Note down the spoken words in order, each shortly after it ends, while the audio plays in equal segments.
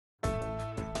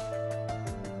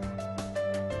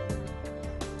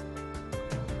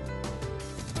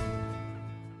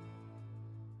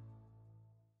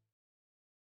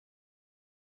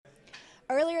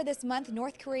Earlier this month,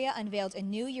 North Korea unveiled a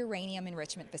new uranium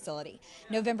enrichment facility.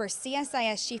 November's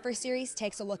CSIS Schiefer series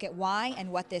takes a look at why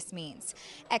and what this means.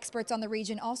 Experts on the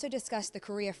region also discussed the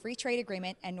Korea Free Trade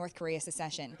Agreement and North Korea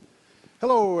secession.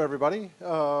 Hello, everybody.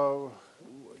 We're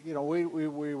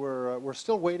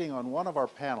still waiting on one of our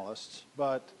panelists,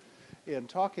 but in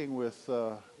talking with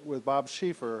Bob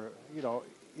Schiefer,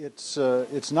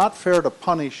 it's not fair to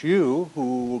punish you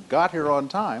who got here on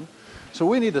time. So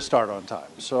we need to start on time.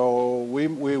 So we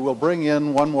will bring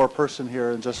in one more person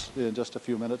here in just a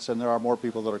few minutes, and there are more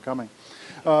people that are coming.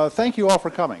 Thank you all for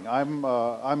coming.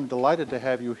 I'm delighted to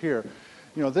have you here.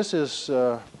 This is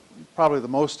probably the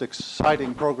most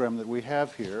exciting program that we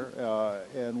have here,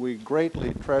 and we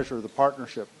greatly treasure the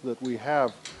partnership that we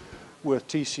have with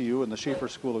TCU and the Schiefer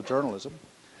School of Journalism.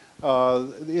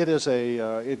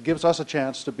 It gives us a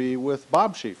chance to be with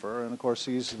Bob Schiefer, and of course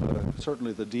he's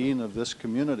certainly the dean of this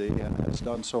community and has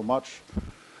done so much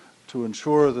to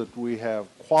ensure that we have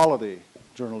quality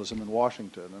journalism in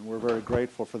Washington, and we're very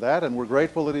grateful for that, and we're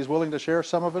grateful that he's willing to share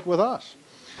some of it with us.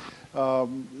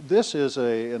 This is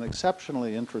an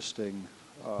exceptionally interesting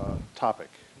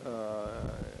topic.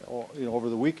 Over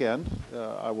the weekend,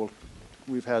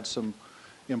 we've had some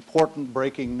important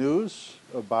breaking news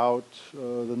about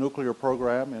the nuclear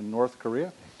program in North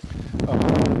Korea.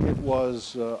 It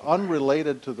was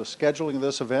unrelated to the scheduling of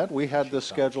this event. We had this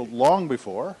scheduled long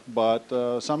before,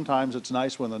 but sometimes it's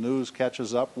nice when the news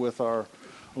catches up with our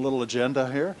little agenda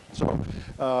here. So,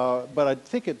 but I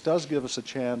think it does give us a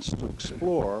chance to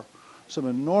explore some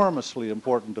enormously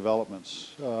important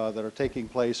developments that are taking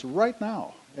place right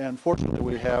now. And fortunately,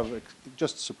 we have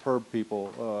just superb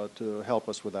people to help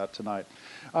us with that tonight.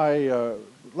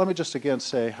 Let me just again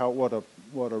say what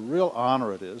a real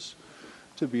honor it is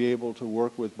to be able to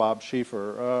work with Bob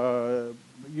Schiefer.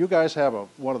 You guys have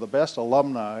one of the best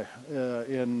alumni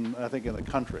I think in the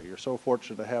country. You're so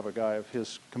fortunate to have a guy of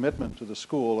his commitment to the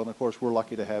school, and of course we're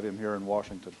lucky to have him here in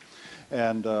Washington.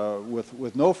 And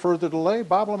with no further delay,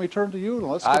 Bob, let me turn to you and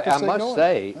let's get this thing going. I must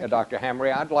say, Dr.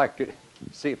 Hamre, I'd like to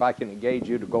see if I can engage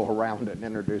you to go around and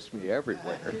introduce me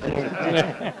everywhere.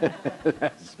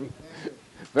 That's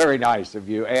very nice of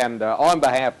you. And on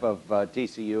behalf of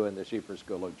TCU and the Schiefer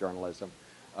School of Journalism,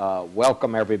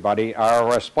 welcome everybody.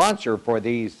 Our sponsor for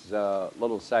these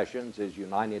little sessions is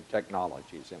United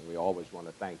Technologies, and we always want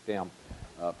to thank them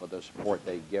for the support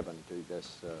they've given to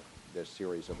this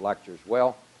series of lectures.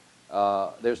 Well,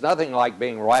 there's nothing like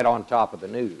being right on top of the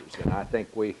news, and I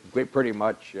think we pretty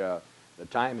much, the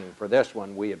timing for this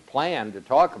one, we had planned to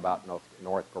talk about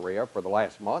North Korea for the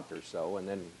last month or so, and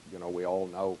then, we all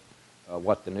know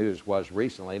what the news was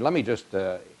recently. Let me just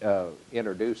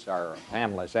introduce our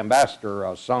panelists.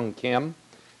 Ambassador Sung Kim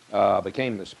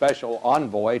became the special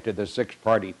envoy to the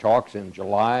six-party talks in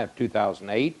July of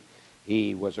 2008.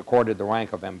 He was accorded the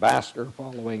rank of ambassador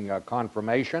following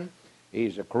confirmation.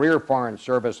 He's a career Foreign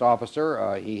Service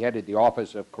officer. He headed the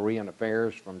Office of Korean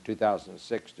Affairs from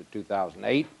 2006 to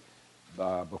 2008.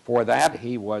 Before that,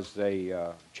 he was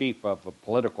a chief of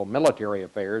political military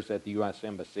affairs at the U.S.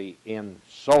 Embassy in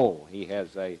Seoul. He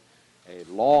has a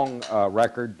long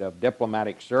record of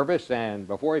diplomatic service, and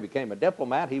before he became a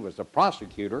diplomat, he was a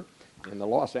prosecutor in the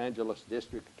Los Angeles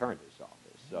District Attorney's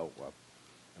Office. So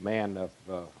a man of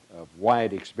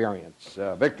wide experience.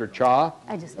 Victor Cha,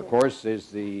 of course,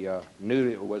 was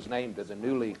named as the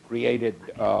newly created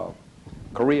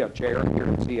Korea Chair here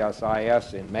at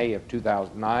CSIS in May of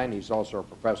 2009. He's also a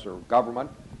professor of government,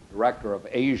 director of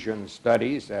Asian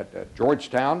Studies at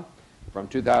Georgetown. From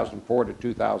 2004 to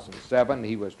 2007,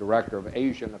 he was director of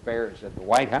Asian Affairs at the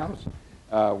White House,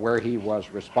 where he was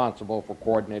responsible for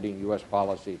coordinating U.S.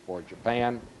 policy for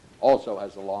Japan. Also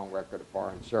has a long record of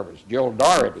foreign service. Jill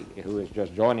Doherty, who is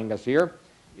just joining us here,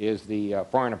 is the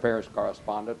foreign affairs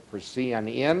correspondent for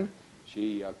CNN.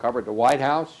 She covered the White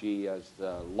House. She has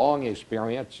long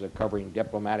experience covering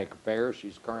diplomatic affairs.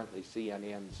 She's currently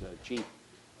CNN's chief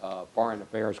foreign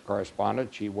affairs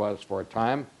correspondent. She was, for a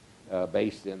time,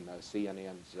 based in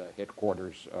CNN's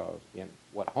headquarters in,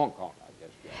 Hong Kong, I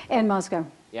guess. Yeah. In Moscow.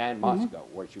 Yeah, in Moscow,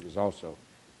 where she was also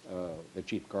the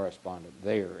chief correspondent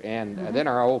there. And then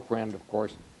our old friend, of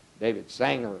course, David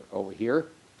Sanger over here,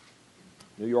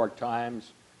 New York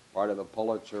Times, part of the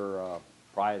Pulitzer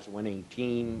Prize-winning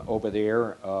team over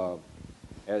there,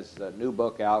 has a new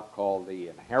book out called The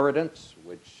Inheritance,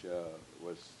 which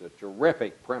was a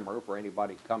terrific primer for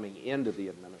anybody coming into the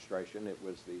administration. It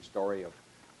was the story of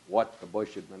what the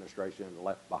Bush administration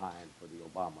left behind for the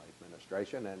Obama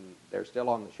administration, and they're still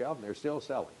on the shelf, and they're still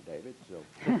selling, David, so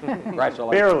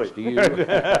congratulations to you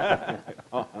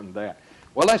on that.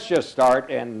 Well, let's just start,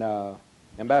 and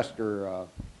Ambassador,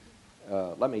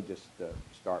 let me just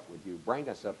start with you. Bring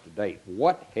us up to date.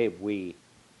 What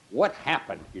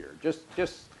happened here? Just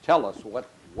tell us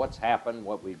what's happened,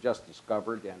 what we've just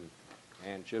discovered,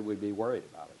 and should we be worried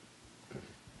about it?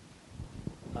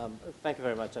 Thank you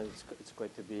very much, and it's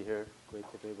great to be here. Great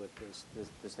to be with this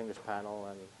distinguished panel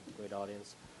and great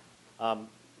audience.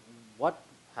 What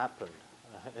happened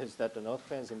is that the North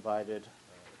Koreans invited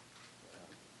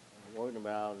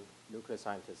world-renowned nuclear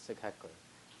scientist Sig Hecker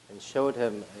and showed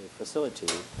him a facility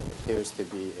that appears to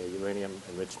be a uranium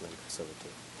enrichment facility.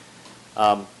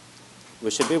 We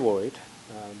should be worried,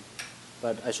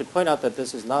 but I should point out that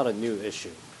this is not a new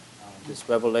issue. This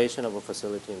revelation of a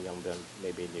facility in Yongbyon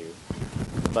may be new,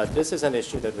 but this is an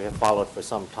issue that we have followed for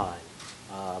some time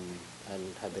and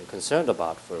have been concerned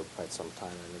about for quite some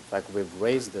time. And in fact, we've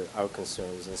raised our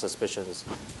concerns and suspicions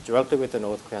directly with the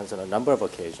North Koreans on a number of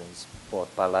occasions,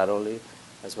 both bilaterally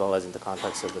as well as in the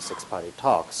context of the six-party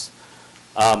talks.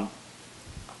 From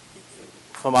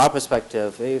our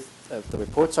perspective, if the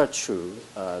reports are true,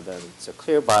 then it's a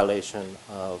clear violation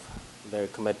of their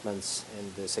commitments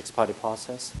in the six-party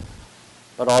process,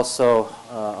 but also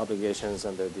obligations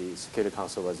under the Security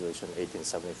Council Resolution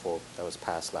 1874 that was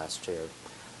passed last year.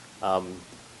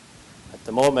 At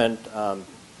the moment,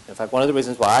 in fact, one of the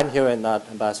reasons why I'm here and not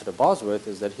Ambassador Bosworth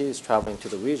is that he is traveling to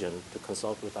the region to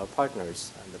consult with our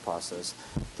partners in the process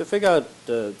to figure out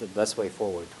the best way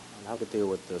forward on how to deal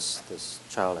with this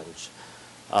challenge.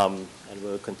 And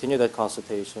we'll continue that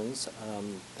consultations.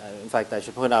 In fact, I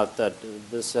should point out that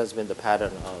this has been the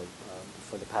pattern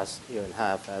for the past year and a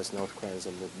half as North Koreans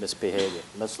have misbehaved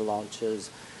with missile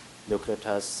launches, nuclear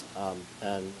tests,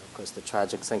 and of course the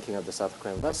tragic sinking of the South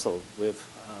Korean vessel. We've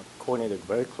coordinated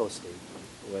very closely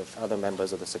with other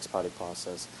members of the six-party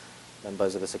process,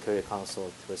 members of the Security Council,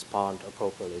 to respond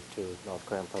appropriately to North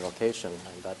Korean provocation,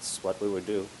 and that's what we would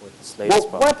do with this latest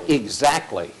provocation. What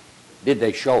exactly did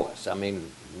they show us? I mean,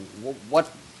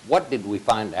 what did we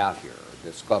find out here, or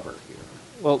discover here?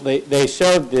 Well, they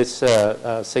showed this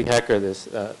Sig Hecker,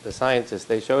 the scientist,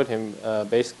 they showed him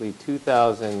basically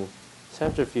 2,000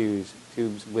 centrifuge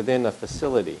tubes within a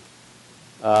facility,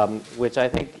 which I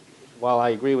think, while I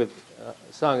agree with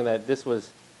Sung that this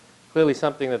was clearly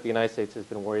something that the United States has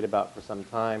been worried about for some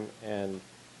time, and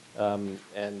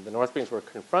the North Koreans were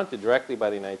confronted directly by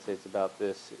the United States about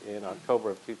this in October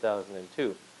of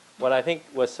 2002. What I think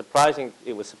was surprising,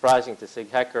 it was surprising to Sig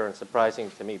Hecker and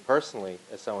surprising to me personally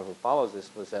as someone who follows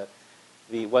this, was that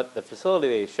the facility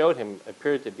they showed him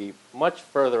appeared to be much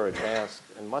further advanced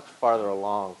and much farther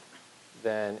along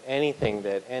than anything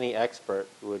that any expert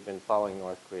who had been following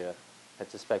North Korea had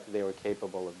suspected they were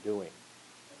capable of doing.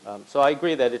 So I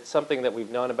agree that it's something that we've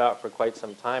known about for quite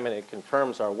some time, and it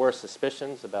confirms our worst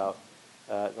suspicions about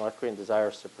North Korean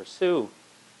desires to pursue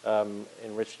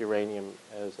enriched uranium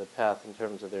as a path in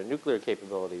terms of their nuclear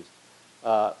capabilities.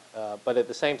 But at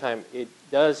the same time, it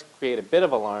does create a bit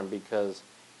of alarm because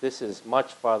this is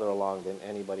much farther along than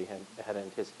anybody had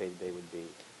anticipated they would be.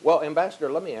 Well, Ambassador,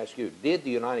 let me ask you, did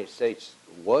the United States,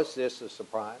 was this a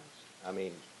surprise? I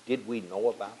mean, did we know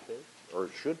about this, or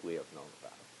should we have known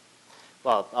about it?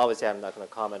 Well, obviously I'm not going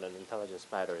to comment on intelligence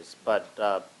matters, but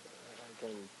I can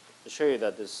assure you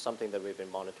that this is something that we've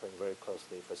been monitoring very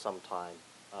closely for some time.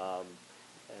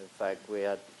 In fact, we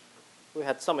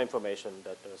had some information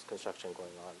that there was construction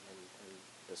going on in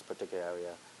this particular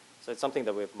area. So it's something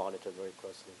that we've monitored very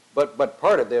closely. But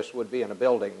part of this would be in a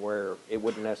building where it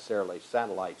wouldn't necessarily,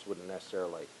 satellites wouldn't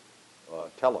necessarily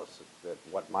tell us that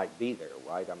what might be there,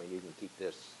 right? I mean, you can keep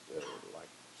this like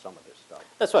some of this stuff.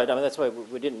 That's right. I mean, that's why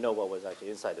we didn't know what was actually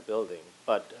inside the building.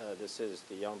 But this is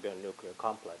the Yongbyon nuclear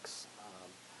complex.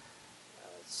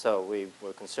 So we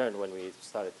were concerned when we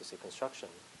started to see construction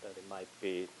that it might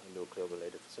be a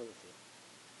nuclear-related facility.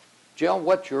 Jill,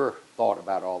 what's your thought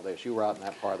about all this? You were out in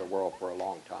that part of the world for a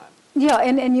long time. Yeah,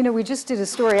 and you know, we just did a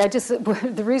story.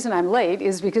 The reason I'm late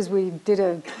is because we did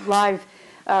a live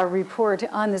report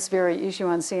on this very issue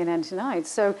on CNN tonight.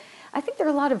 So I think there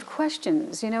are a lot of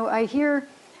questions. You know, I hear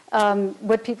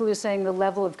what people are saying, the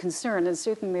level of concern, and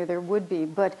certainly there would be,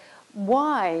 but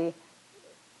why,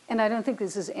 and I don't think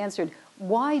this is answered,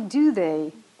 why do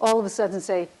they all of a sudden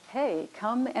say, hey,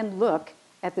 come and look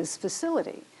at this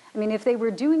facility? I mean, if they were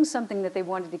doing something that they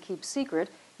wanted to keep secret,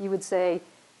 you would say,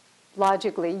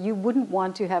 logically, you wouldn't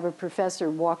want to have a professor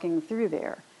walking through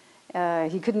there.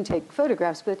 He couldn't take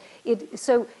photographs, but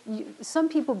some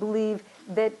people believe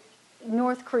that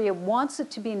North Korea wants it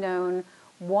to be known,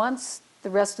 wants the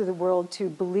rest of the world to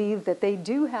believe that they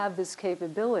do have this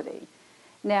capability.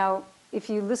 Now, if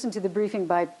you listen to the briefing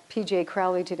by P.J.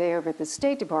 Crowley today over at the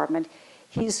State Department,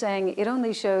 he's saying it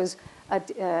only shows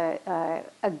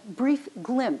a brief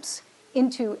glimpse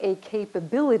into a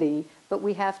capability, but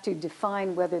we have to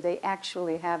define whether they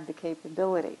actually have the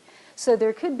capability. So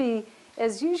there could be,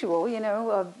 as usual,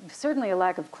 certainly a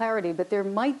lack of clarity, but there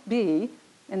might be,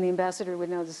 and the ambassador would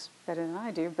know this better than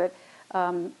I do, but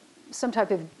some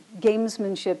type of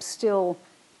gamesmanship still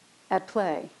at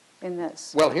play in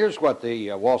this. Well, here's what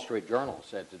the Wall Street Journal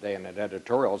said today in an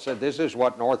editorial. It said this is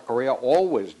what North Korea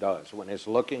always does when it's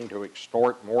looking to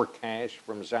extort more cash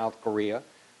from South Korea,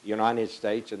 the United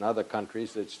States, and other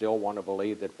countries that still want to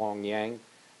believe that Pyongyang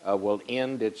will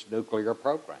end its nuclear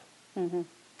program. Mm-hmm.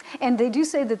 And they do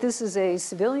say that this is a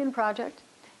civilian project.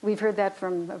 We've heard that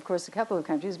from, of course, a couple of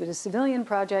countries, but a civilian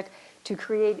project to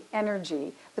create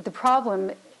energy. But the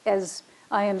problem, as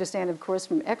I understand, of course,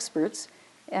 from experts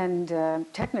and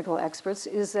technical experts,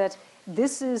 is that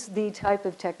this is the type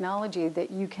of technology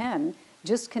that you can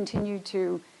just continue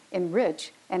to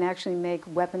enrich and actually make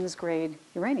weapons-grade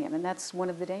uranium, and that's one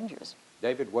of the dangers.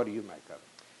 David, what do you make of it?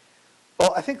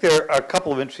 Well, I think there are a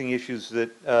couple of interesting issues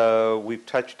that we've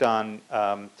touched on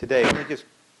today. Let me just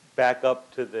back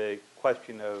up to the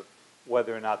question of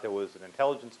whether or not there was an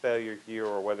intelligence failure here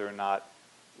or whether or not,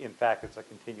 in fact, it's a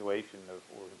continuation of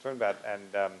what we're concerned about.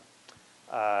 And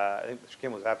I think Mr.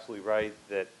 Kim was absolutely right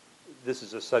that this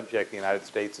is a subject the United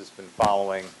States has been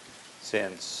following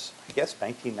since, I guess,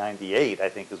 1998, I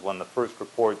think, is when the first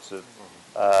reports of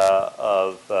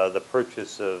the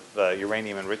purchase of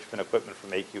uranium enrichment equipment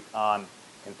from A.Q. Khan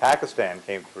in Pakistan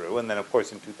came through. And then, of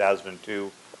course, in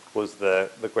 2002 was the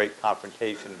great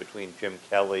confrontation between Jim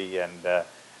Kelly and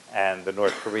the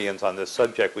North Koreans on this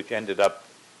subject, which ended up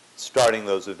starting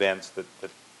those events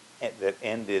that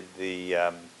ended the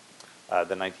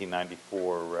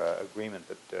 1994 agreement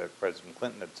that President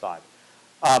Clinton had signed.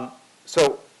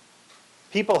 So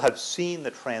people have seen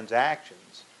the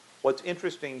transactions. What's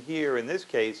interesting here in this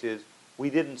case is we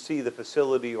didn't see the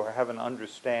facility or have an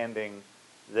understanding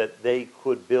that they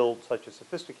could build such a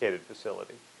sophisticated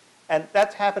facility. And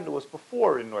that's happened to us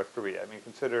before in North Korea. I mean,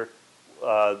 consider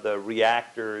the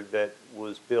reactor that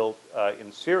was built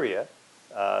in Syria.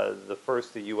 The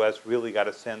first the U.S. really got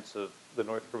a sense of the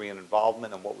North Korean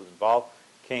involvement and what was involved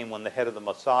came when the head of the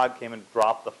Mossad came and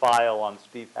dropped the file on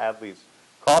Steve Hadley's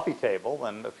coffee table,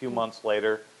 and a few months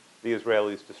later, the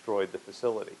Israelis destroyed the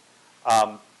facility.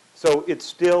 So it's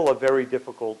still a very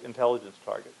difficult intelligence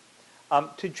target.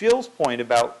 To Jill's point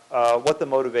about what the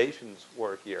motivations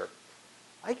were here,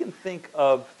 I can think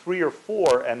of 3 or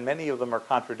 4, and many of them are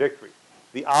contradictory.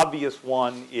 The obvious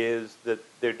one is that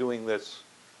they're doing this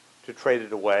to trade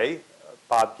it away.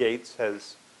 Bob Gates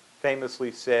has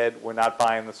famously said, we're not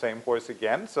buying the same horse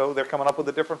again, so they're coming up with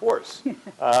a different horse.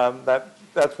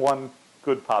 That's one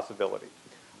good possibility.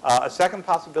 A second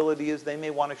possibility is they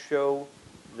may want to show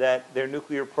that their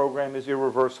nuclear program is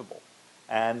irreversible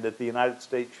and that the United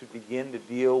States should begin to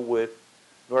deal with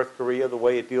North Korea the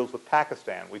way it deals with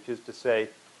Pakistan, which is to say,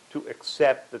 to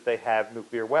accept that they have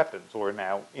nuclear weapons, or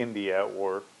now India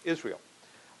or Israel.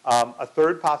 A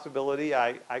third possibility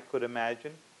I could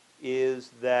imagine is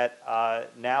that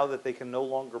now that they can no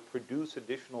longer produce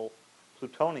additional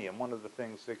plutonium, one of the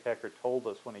things Sig Hecker told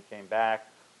us when he came back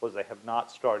was they have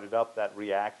not started up that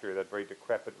reactor, that very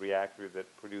decrepit reactor that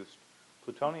produced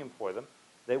plutonium for them.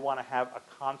 They want to have a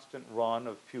constant run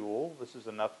of fuel. This is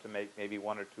enough to make maybe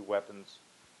 1 or 2 weapons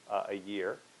a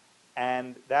year.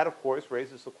 And that, of course,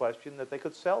 raises the question that they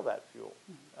could sell that fuel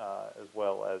as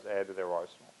well as add to their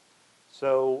arsenal.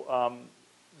 So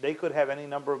they could have any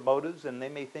number of motives, and they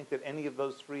may think that any of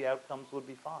those 3 outcomes would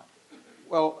be fine.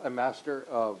 Well, Ambassador,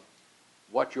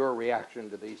 what's your reaction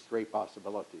to these 3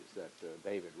 possibilities that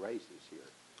David raises here?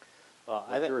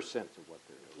 What's your sense of what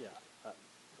they're doing? Yeah,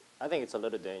 I think it's a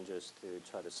little dangerous to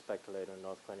try to speculate on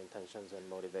North Korean intentions and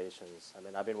motivations. I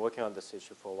mean, I've been working on this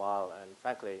issue for a while, and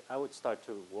frankly, I would start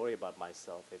to worry about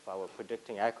myself if I were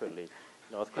predicting accurately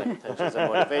North Korean intentions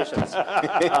and motivations.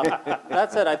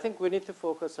 That said, I think we need to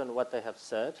focus on what they have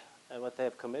said and what they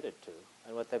have committed to.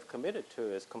 And what they've committed to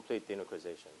is complete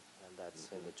denuclearization, and that's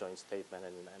in the joint statement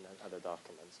and other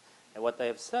documents. And what they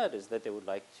have said is that they would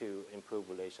like to improve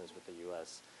relations with the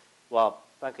U.S. Well,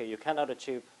 frankly, you cannot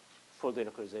achieve full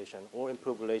denuclearization or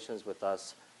improve relations with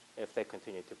us if they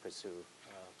continue to pursue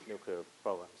nuclear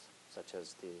programs, such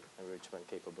as the enrichment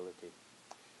capability.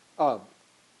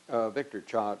 Victor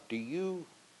Cha, do you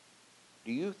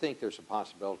think there's a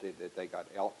possibility that they got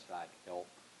outside help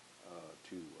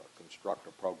to construct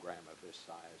a program of this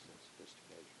size and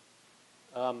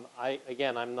sophistication?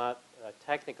 Again, I'm not a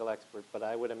technical expert, but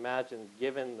I would imagine,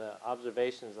 given the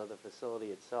observations of the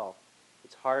facility itself,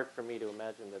 it's hard for me to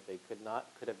imagine that they could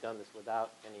have done this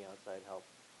without any outside help,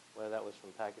 whether that was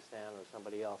from Pakistan or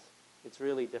somebody else. It's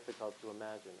really difficult to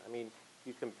imagine. I mean,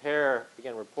 you compare,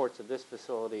 again, reports of this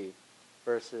facility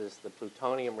versus the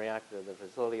plutonium reactor, the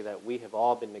facility that we have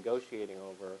all been negotiating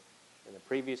over in the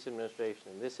previous administration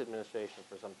and this administration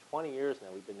for some 20 years now.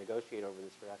 We've been negotiating over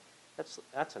this reactor.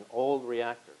 That's an old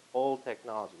reactor, old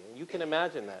technology. And you can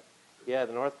imagine that, yeah,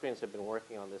 the North Koreans have been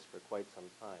working on this for quite some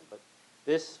time. But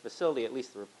this facility, at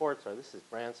least the reports are, this is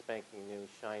brand spanking new,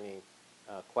 shiny,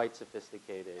 quite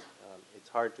sophisticated. It's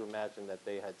hard to imagine that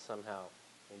they had somehow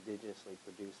indigenously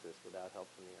produced this without help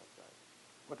from the outside.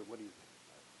 What do you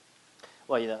think?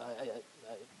 Well, you know,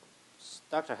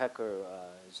 Dr. Hecker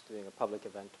is doing a public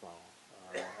event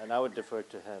tomorrow, and I would defer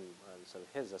to him on sort of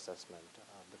his assessment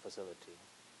of the facility.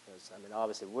 Because, I mean,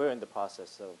 obviously, we're in the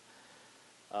process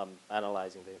of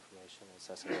analyzing the information,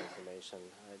 assessing the information.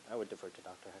 I would defer to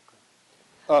Dr.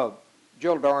 Hecker.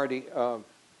 Jill Doherty,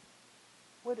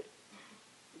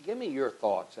 give me your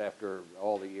thoughts after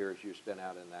all the years you spent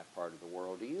out in that part of the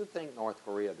world. Do you think North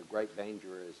Korea, the great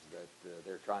danger is that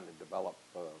they're trying to develop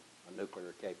a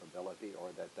nuclear capability, or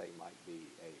that they might be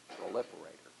a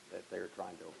proliferator, that they're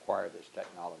trying to acquire this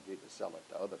technology to sell it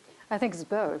to other people? I think it's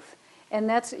both. And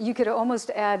that's, you could almost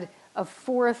add a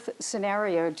fourth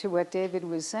scenario to what David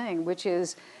was saying, which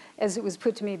is, as it was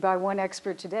put to me by one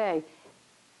expert today,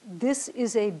 this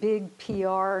is a big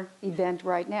PR event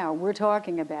right now. We're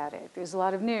talking about it. There's a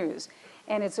lot of news.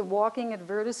 And it's a walking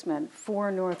advertisement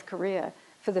for North Korea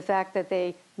for the fact that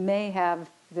they may have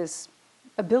this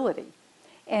ability.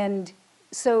 And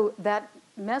so that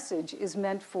message is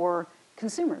meant for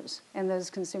consumers, and those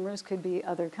consumers could be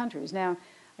other countries. Now,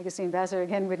 I guess the ambassador,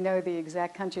 again, would know the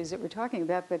exact countries that we're talking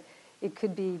about, but it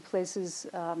could be places,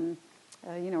 you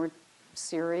know,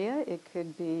 Syria, it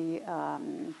could be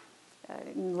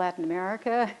in Latin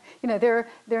America. You know, there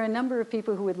are a number of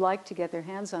people who would like to get their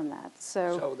hands on that.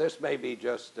 So this may be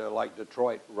just like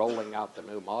Detroit rolling out the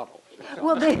new models.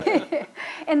 Well,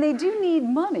 and they do need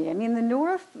money. I mean, the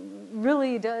North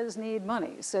really does need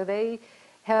money. So they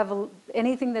have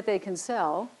anything that they can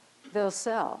sell, they'll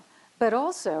sell. But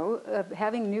also,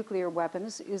 having nuclear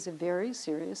weapons is a very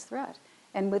serious threat.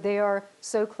 And they are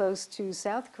so close to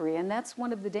South Korea, and that's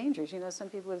one of the dangers. You know, some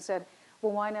people have said,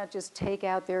 well, why not just take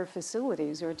out their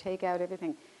facilities or take out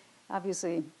everything?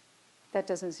 Obviously, that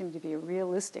doesn't seem to be a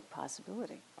realistic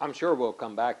possibility. I'm sure we'll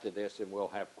come back to this, and we'll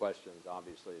have questions,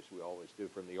 obviously, as we always do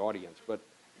from the audience. But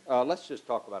let's just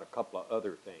talk about a couple of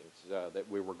other things that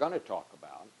we were going to talk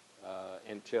about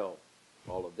until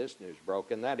all of this news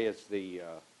broke, and that is the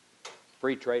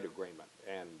free trade agreement.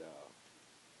 And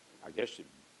I guess the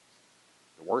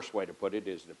worst way to put it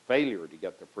is the failure to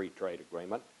get the free trade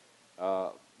agreement.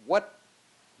 What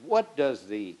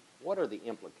are the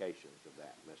implications of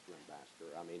that, Mr.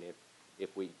 Ambassador? I mean,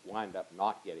 if we wind up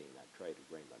not getting that trade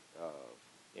agreement,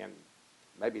 and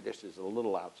maybe this is a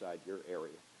little outside your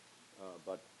area,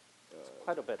 but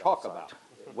quite a bit talk outside. about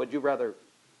it. Would you rather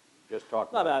just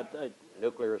talk about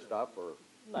nuclear stuff, or?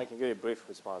 I can give you a brief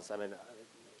response. I mean,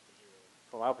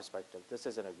 from our perspective, this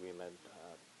is an agreement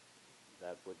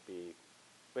that would be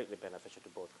greatly beneficial to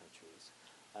both countries.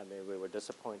 I mean, we were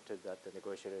disappointed that the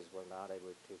negotiators were not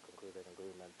able to conclude an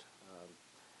agreement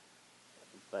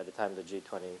by the time of the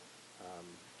G20,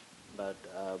 but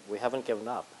we haven't given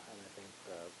up, and I think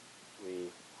we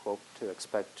hope to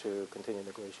expect to continue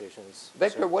negotiations.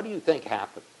 Victor, what do you think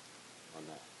happened on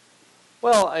that?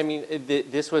 Well, I mean,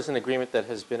 this was an agreement that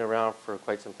has been around for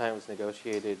quite some time. It was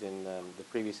negotiated in the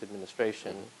previous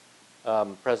administration.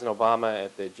 President Obama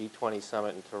at the G20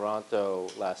 summit in Toronto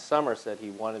last summer said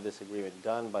he wanted this agreement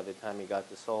done by the time he got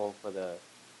to Seoul for the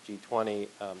G20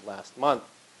 last month,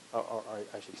 or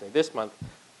I should say this month.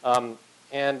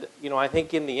 And, you know, I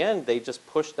think in the end, they just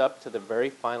pushed up to the very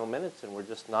final minutes and were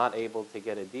just not able to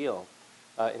get a deal,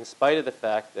 in spite of the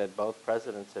fact that both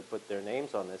presidents had put their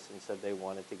names on this and said they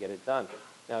wanted to get it done.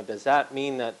 Now, does that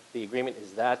mean that the agreement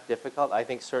is that difficult? I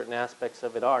think certain aspects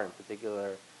of it are, in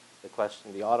particular, the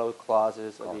question, the auto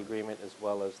clauses of the agreement, as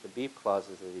well as the beef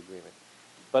clauses of the agreement.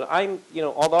 But you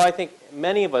know, although I think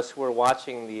many of us who are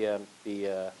watching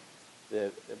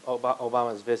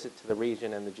Obama's visit to the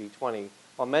region and the G20,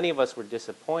 while many of us were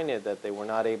disappointed that they were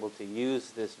not able to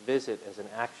use this visit as an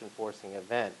action-forcing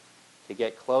event to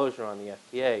get closure on the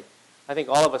FTA, I think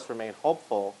all of us remain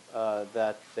hopeful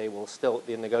that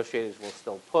the negotiators will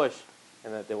still push,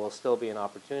 and that there will still be an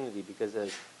opportunity, because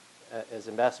as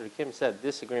Ambassador Kim said,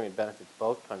 this agreement benefits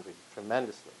both countries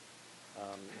tremendously.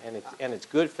 And it's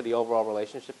good for the overall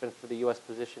relationship and for the U.S.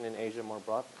 position in Asia more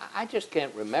broadly. I just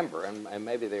can't remember, and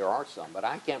maybe there are some, but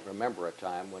I can't remember a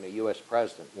time when a U.S.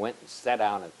 president went and sat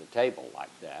down at the table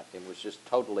like that and was just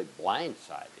totally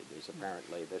blindsided, as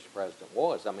apparently this president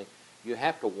was. I mean, you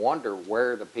have to wonder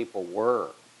where the people were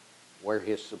where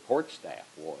his support staff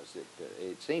was.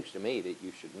 It seems to me that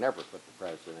you should never put the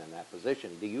president in that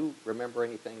position. Do you remember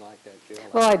anything like that, Jill?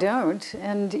 Well, I don't.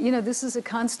 And, you know, this is a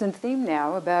constant theme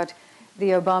now about the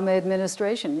Obama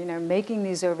administration, you know, making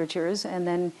these overtures and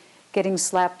then getting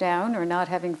slapped down or not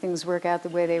having things work out the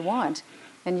way they want.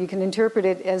 And you can interpret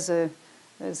it as a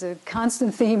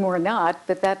constant theme or not,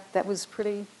 but that was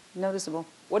pretty noticeable.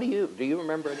 What do you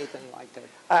remember anything like that?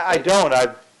 I don't.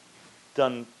 I've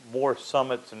done more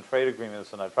summits and trade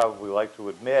agreements than I'd probably like to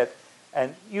admit.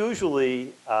 And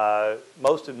usually,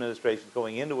 most administrations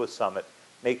going into a summit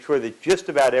make sure that just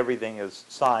about everything is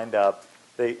signed up.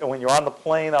 When you're on the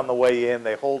plane on the way in,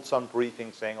 they hold some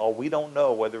briefing saying, oh, we don't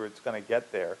know whether it's going to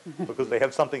get there, because they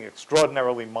have something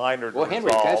extraordinarily minor to Well,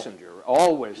 Henry resolve. Kissinger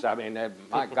always, I mean,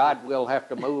 my God, we'll have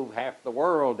to move half the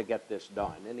world to get this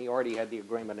done. And he already had the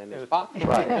agreement in his pocket.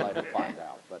 Right. Let him find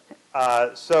out.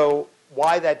 But So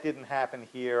why that didn't happen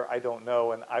here, I don't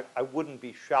know. And I wouldn't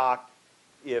be shocked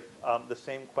if the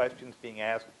same questions being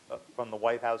asked from the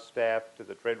White House staff to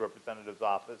the Trade Representative's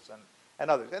office and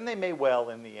others. And they may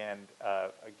well, in the end,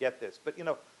 get this. But, you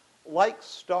know, like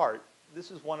START,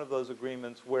 this is one of those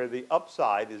agreements where the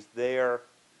upside is there,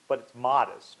 but it's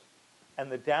modest.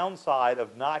 And the downside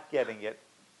of not getting it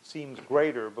seems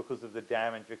greater because of the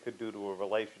damage it could do to a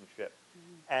relationship.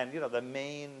 And, you know, the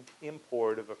main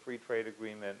import of a free trade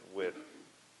agreement with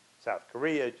South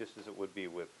Korea, just as it would be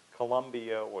with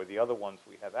Colombia or the other ones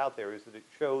we have out there, is that it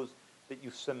shows that you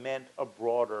cement a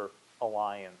broader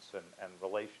alliance and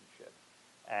relationship.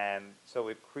 And so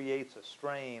it creates a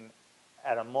strain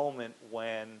at a moment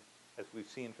when, as we've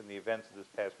seen from the events of this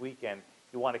past weekend,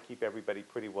 you want to keep everybody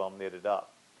pretty well knitted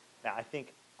up. Now, I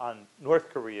think on North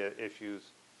Korea issues,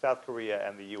 South Korea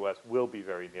and the U.S. will be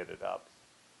very knitted up.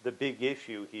 The big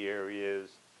issue here is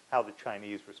how the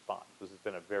Chinese respond, because it's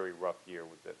been a very rough year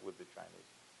with the Chinese.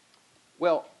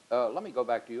 well, let me go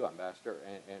back to you, Ambassador.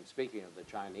 And speaking of the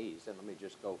Chinese, and let me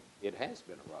just go, it has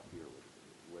been a rough year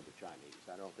with the Chinese.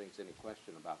 I don't think there's any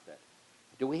question about that.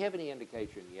 Do we have any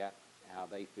indication yet how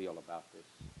they feel about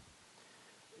this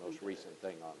most recent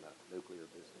thing on the nuclear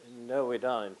business? No, we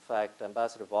don't. In fact,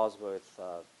 Ambassador Bosworth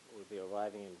will be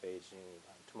arriving in Beijing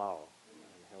tomorrow,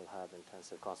 and he'll have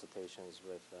intensive consultations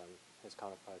with his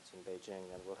counterparts in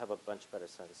Beijing, and we'll have a much better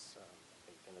sense, I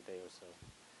think, in a day or so,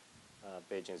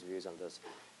 Beijing's views on this.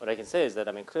 What I can say is that,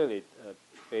 I mean, clearly,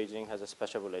 Beijing has a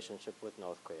special relationship with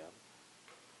North Korea.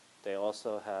 They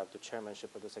also have the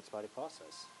chairmanship of the six-party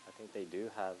process. I think they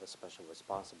do have a special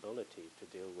responsibility to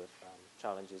deal with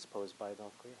challenges posed by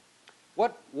North Korea.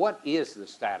 What is the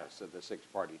status of the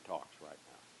six-party talks right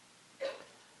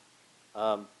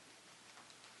now?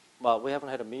 Well, we haven't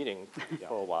had a meeting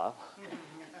for a while.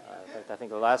 In fact, I think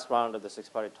the last round of the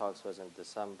six-party talks was in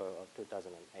December of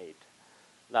 2008.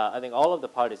 Now, I think all of the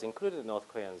parties, including the North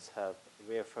Koreans, have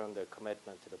reaffirmed their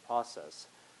commitment to the process.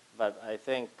 But I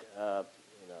think,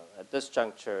 you know, at this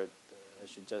juncture, I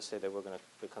should just say that we're going to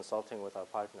be consulting with our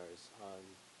partners on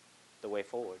the way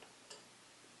forward.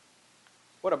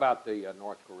 What about the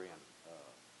North Korean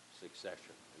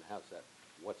succession, and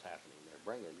what's happening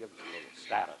there? Give us a little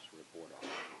status report on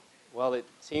it. Well, it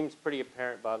seems pretty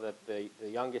apparent, Bob, that the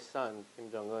youngest son, Kim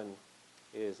Jong-un,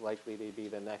 is likely to be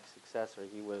the next successor.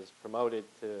 He was promoted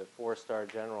to four-star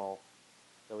general,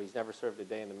 though he's never served a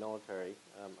day in the military,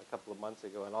 a couple of months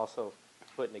ago, and also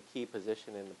put in a key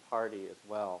position in the party as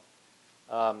well.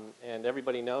 And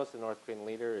everybody knows the North Korean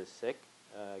leader is sick.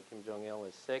 Kim Jong-il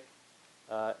is sick,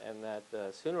 and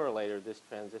that sooner or later this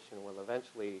transition will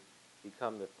eventually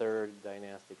become the third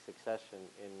dynastic succession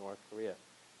in North Korea.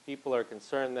 People are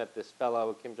concerned that this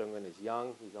fellow, Kim Jong-un, is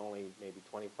young. He's only maybe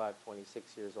 25,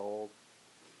 26 years old.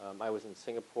 I was in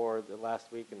Singapore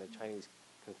last week, and the Chinese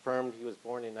confirmed he was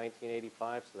born in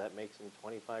 1985, so that makes him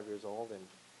 25 years old. And,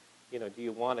 you know, do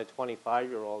you want a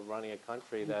 25-year-old running a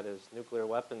country that has nuclear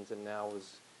weapons and now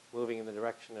is moving in the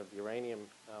direction of uranium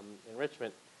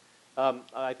enrichment?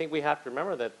 I think we have to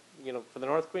remember that, you know, for the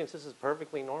North Koreans, this is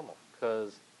perfectly normal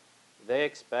because they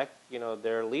expect, you know,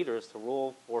 their leaders to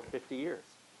rule for 50 years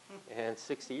and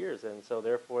 60 years, and so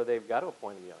therefore they've got to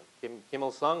appoint him young. Kim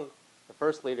Il-sung, the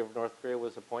first leader of North Korea,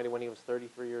 was appointed when he was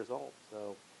 33 years old.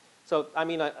 So I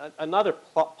mean, another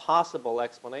possible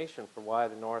explanation for why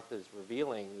the North is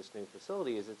revealing this new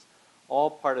facility is it's all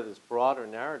part of this broader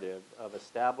narrative of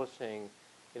establishing,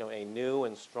 you know, a new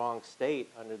and strong state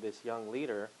under this young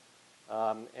leader.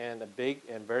 And a big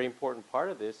and very important part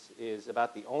of this is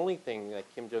about the only thing that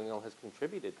Kim Jong-il has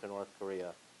contributed to North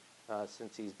Korea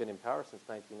since he's been in power since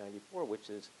 1994, which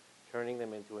is turning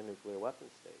them into a nuclear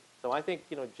weapons state. So I think,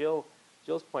 you know,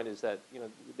 Jill's point is that, you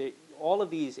know, all of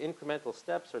these incremental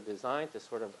steps are designed to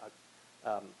sort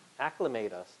of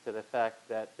acclimate us to the fact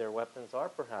that their weapons are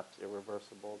perhaps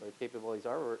irreversible, their capabilities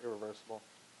are irreversible,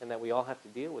 and that we all have to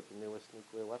deal with the newest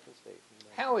nuclear weapon state.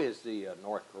 How is the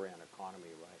North Korean economy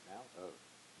right now,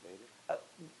 David?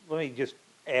 Let me just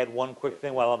add one quick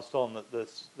thing while I'm still on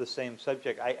the same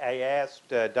subject. I asked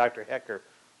Dr. Hecker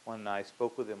when I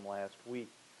spoke with him last week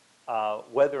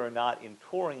whether or not in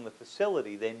touring the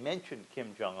facility they mentioned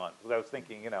Kim Jong-un. Because I was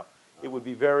thinking, it would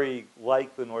be very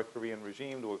like the North Korean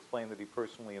regime to explain that he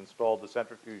personally installed the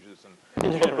centrifuges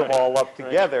and hooked them all up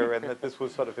together, and that this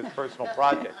was sort of his personal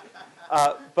project.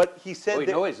 But he said We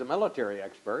that, know he's a military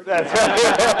expert. That's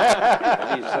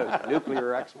And he's a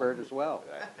nuclear expert as well.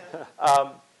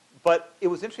 But it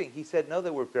was interesting. He said, no,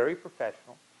 they were very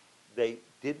professional. They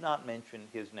did not mention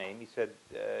his name. He said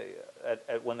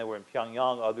when they were in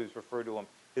Pyongyang, others refer to him.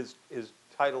 His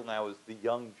title now is the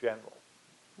Young General.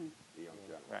 The young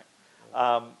general. Right.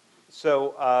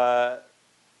 So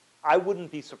I wouldn't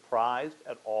be surprised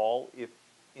at all if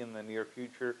in the near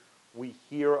future we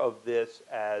hear of this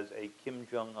as a Kim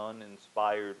Jong-un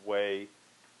inspired way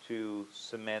to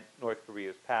cement North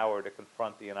Korea's power to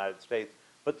confront the United States.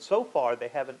 But so far they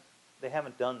haven't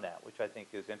done that, which I think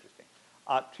is interesting.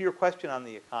 To your question on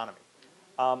the economy,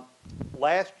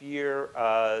 last year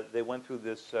they went through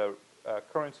this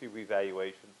currency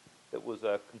revaluation that was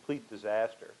a complete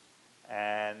disaster.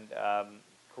 And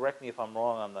correct me if I'm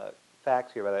wrong on the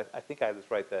facts here, but I think I have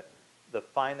this right. The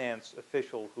finance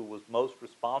official who was most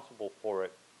responsible for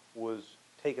it was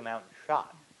taken out and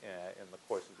shot in the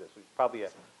course of this, which is probably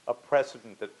a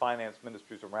precedent that finance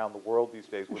ministers around the world these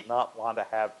days would not want to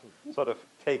have sort of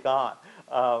take on.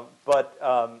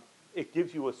 But it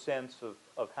gives you a sense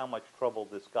of how much trouble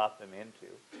this got them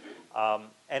into.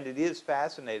 And it is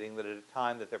fascinating that at a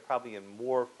time that they're probably in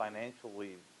more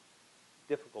financially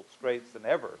difficult straits than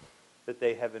ever, that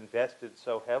they have invested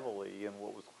so heavily in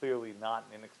what was clearly not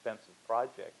an inexpensive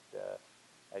project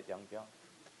at Yongbyon.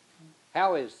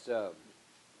 How is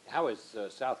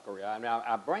South Korea? I mean,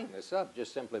 I bring this up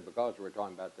just simply because we're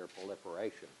talking about their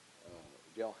proliferation.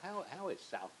 Jill, how is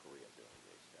South Korea doing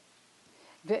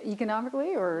these days?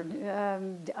 Economically, or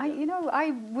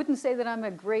I wouldn't say that I'm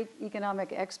a great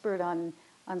economic expert on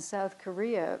South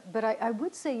Korea, but I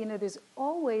would say there's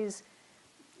always.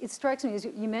 It strikes me, as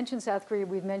you mentioned South Korea,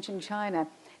 we've mentioned China,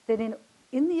 that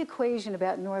in the equation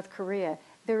about North Korea,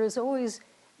 there is always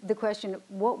the question,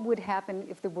 what would happen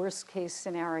if the worst case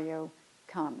scenario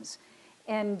comes?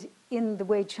 And in the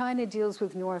way China deals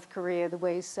with North Korea, the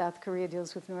way South Korea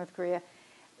deals with North Korea,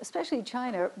 especially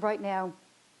China, right now,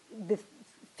 the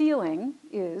feeling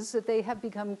is that they have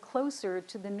become closer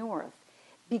to the North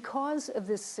because of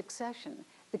this succession,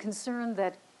 the concern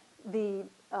that the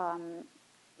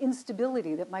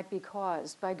instability that might be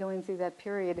caused by going through that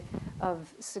period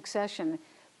of succession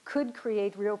could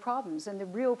create real problems. And the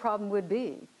real problem would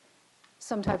be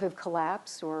some type of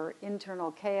collapse or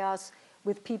internal chaos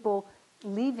with people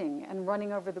leaving and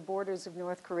running over the borders of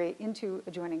North Korea into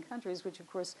adjoining countries, which of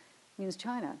course means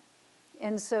China.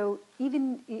 And so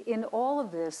even in all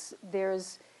of this,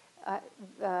 there's,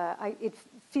 it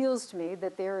feels to me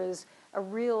that there is a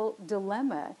real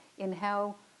dilemma in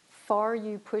how far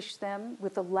you push them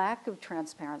with the lack of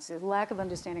transparency, the lack of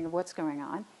understanding of what's going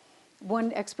on.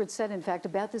 One expert said, in fact,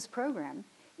 about this program,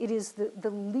 it is the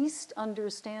least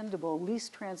understandable,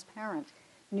 least transparent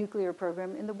nuclear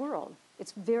program in the world.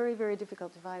 It's very, very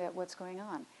difficult to find out what's going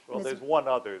on. Well, there's one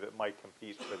other that might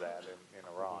compete for that in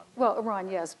Iran. Well, Iran,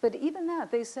 yes. But even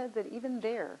that, they said that even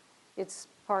there, it's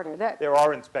harder. There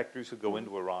are inspectors who go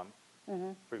into Iran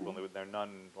frequently, but there are none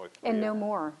in North Korea. And no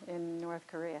more in North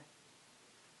Korea.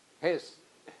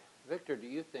 Victor, do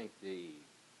you think the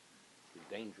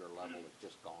danger level has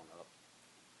just gone up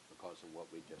because of what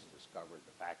we just discovered,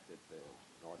 the fact that the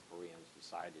North Koreans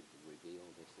decided to reveal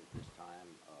this at this time?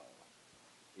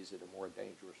 Is it a more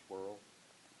dangerous world?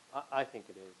 I think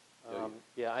it is.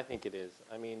 Yeah, I think it is.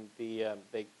 I mean, the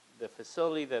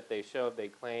facility that they showed, they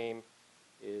claim,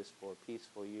 is for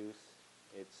peaceful use.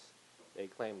 They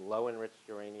claim low enriched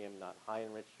uranium, not high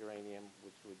enriched uranium,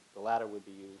 the latter would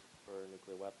be used for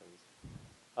nuclear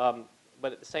weapons.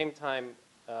 But at the same time,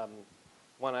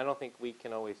 one, I don't think we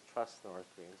can always trust the North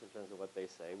Koreans in terms of what they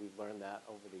say. We've learned that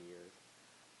over the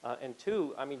years. And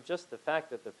two, I mean, just the fact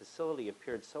that the facility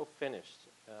appeared so finished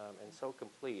and so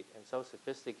complete and so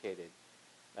sophisticated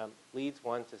leads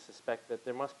one to suspect that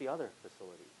there must be other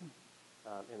facilities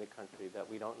in the country that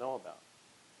we don't know about.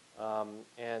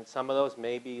 And some of those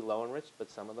may be low enriched, but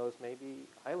some of those may be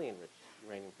highly enriched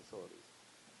uranium facilities.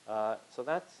 So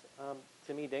that's,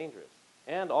 to me, dangerous.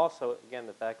 And also, again,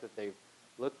 the fact that they've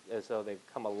looked as though they've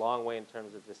come a long way in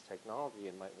terms of this technology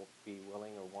and might be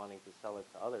willing or wanting to sell it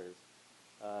to others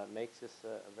makes this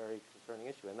a very concerning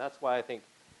issue. And that's why I think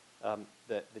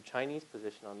the Chinese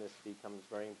position on this becomes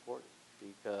very important,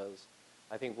 because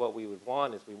I think what we would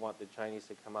want is we want the Chinese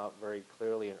to come out very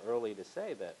clearly and early to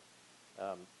say that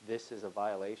this is a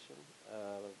violation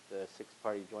of the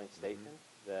six-party joint statement,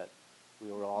 that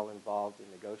we were all involved in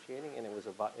negotiating, and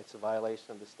it's a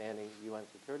violation of the standing UN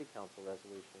Security Council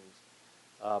resolutions.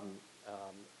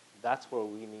 That's where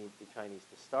we need the Chinese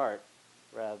to start,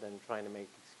 rather than trying to make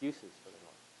excuses for the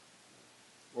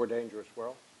North. More dangerous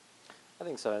world? I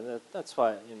think so, and that's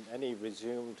why in any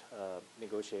resumed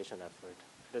negotiation effort,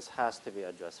 this has to be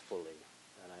addressed fully.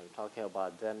 And I'm talking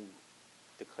about them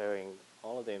declaring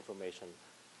all of the information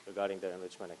regarding their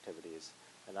enrichment activities,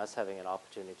 and us having an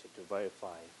opportunity to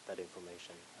verify that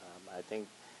information. I think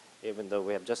even though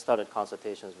we have just started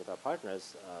consultations with our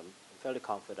partners, I'm fairly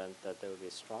confident that there will be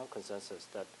a strong consensus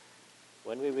that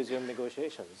when we resume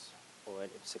negotiations, or a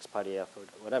six-party effort,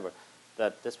 or whatever,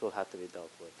 that this will have to be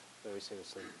dealt with very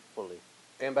seriously, fully.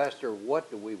 Ambassador, what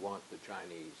do we want the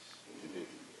Chinese to do here?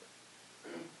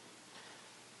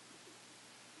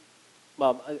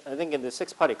 Well, I think in the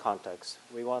six-party context,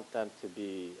 we want them to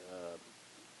be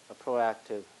a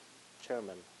proactive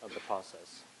chairman of the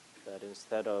process. That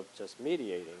instead of just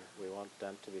mediating, we want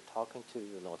them to be talking to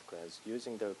the North Koreans,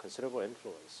 using their considerable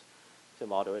influence to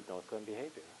moderate North Korean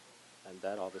behavior. And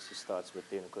that obviously starts with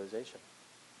denuclearization.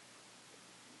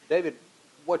 David,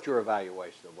 what's your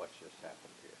evaluation of what's just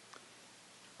happened here?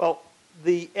 Well,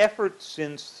 the effort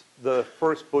since the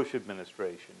first Bush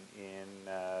administration in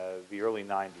the early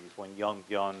 90s, when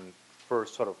Yongbyon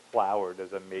first sort of flowered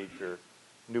as a major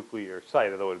nuclear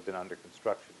site, although it had been under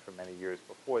construction for many years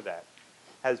before that,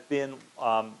 has been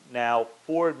now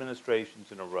 4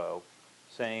 administrations in a row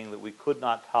saying that we could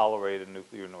not tolerate a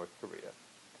nuclear North Korea,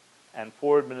 and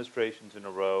 4 administrations in a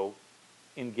row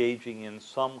engaging in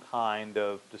some kind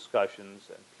of discussions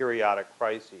and periodic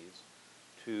crises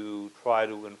to try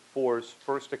to enforce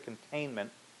first a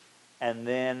containment and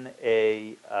then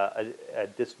a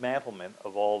dismantlement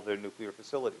of all of their nuclear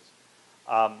facilities.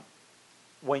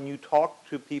 When you talk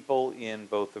to people in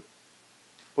both the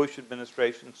Bush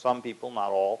administration, some people, not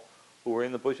all, who were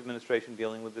in the Bush administration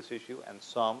dealing with this issue, and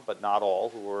some, but not all,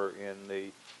 who were in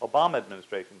the Obama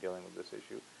administration dealing with this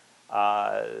issue,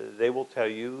 they will tell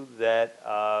you that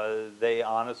they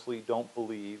honestly don't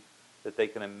believe that they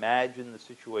can imagine the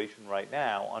situation right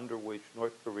now under which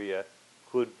North Korea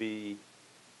could be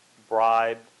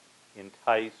bribed,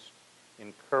 enticed,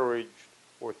 encouraged,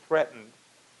 or threatened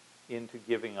into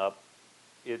giving up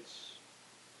its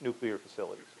nuclear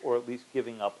facilities, or at least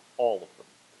giving up all of them.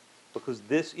 Because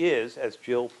this is, as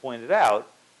Jill pointed out,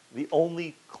 the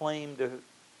only claim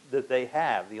that they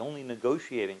have, the only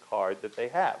negotiating card that they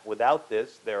have. Without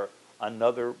this, they're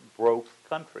another broke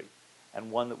country,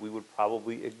 and one that we would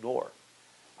probably ignore.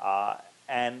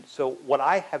 And so what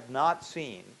I have not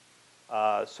seen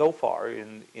so far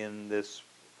in this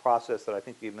process that I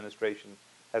think the administration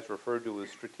has referred to as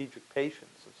strategic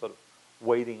patience, and sort of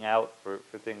waiting out for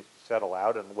things to settle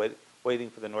out, and waiting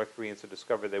for the North Koreans to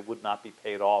discover they would not be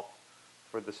paid off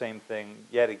for the same thing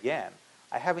yet again.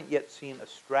 I haven't yet seen a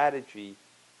strategy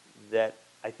that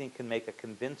I think can make a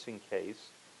convincing case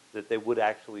that they would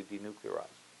actually denuclearize.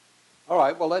 All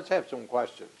right, well, let's have some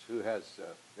questions. Who has,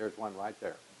 there's one right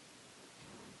there.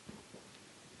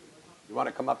 You want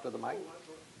to come up to the mic?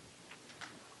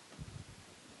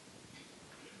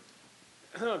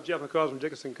 I'm Jeff McCaws from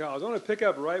Dickinson College. I want to pick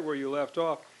up right where you left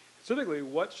off. Specifically,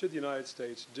 what should the United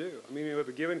States do? I mean, we have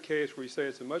a given case where you say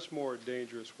it's a much more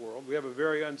dangerous world. We have a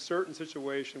very uncertain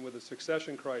situation with a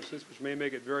succession crisis, which may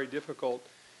make it very difficult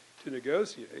to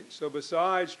negotiate. So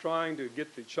besides trying to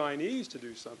get the Chinese to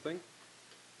do something,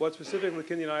 what specifically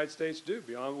can the United States do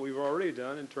beyond what we've already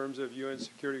done in terms of UN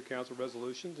Security Council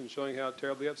resolutions and showing how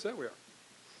terribly upset we are?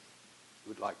 Who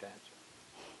would like to answer?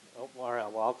 Oh, all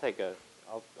right. Well, I'll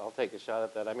take a shot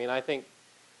at that. I mean, I think,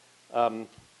 and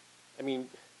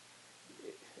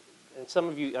some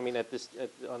of you, I mean,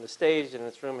 on the stage in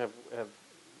this room have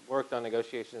worked on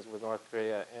negotiations with North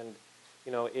Korea, and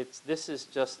you know, it's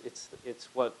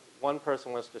what one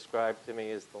person once described to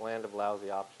me as the land of lousy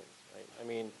options. Right? I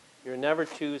mean, you're never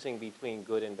choosing between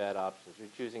good and bad options. You're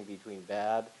choosing between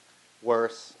bad,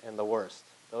 worse, and the worst.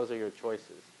 Those are your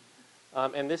choices.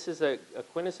 And this is a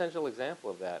quintessential example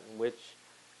of that, in which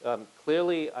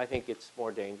clearly I think it's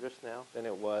more dangerous now than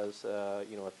it was a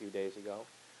few days ago.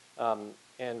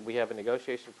 And we have a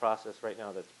negotiation process right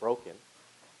now that's broken.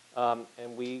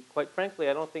 And we, quite frankly,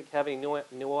 I don't think have any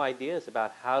new ideas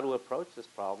about how to approach this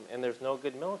problem, and there's no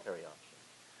good military option.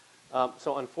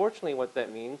 So unfortunately, what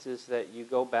that means is that you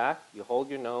go back, you hold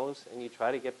your nose, and you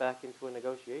try to get back into a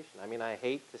negotiation. I mean, I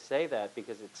hate to say that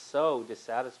because it's so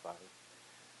dissatisfying.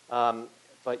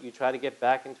 But you try to get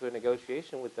back into a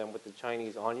negotiation with them with the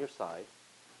Chinese on your side,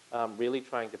 really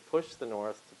trying to push the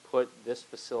North to put this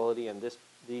facility and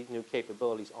these new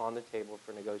capabilities on the table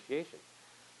for negotiation.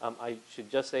 I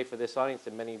should just say for this audience,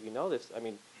 and many of you know this, I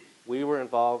mean, we were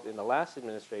involved in the last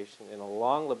administration in a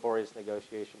long, laborious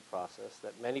negotiation process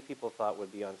that many people thought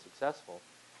would be unsuccessful.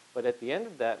 But at the end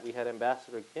of that, we had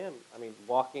Ambassador Kim, I mean,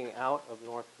 walking out of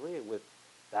North Korea with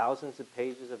thousands of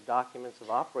pages of documents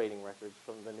of operating records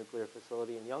from the nuclear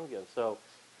facility in Yongbyon. So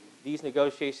these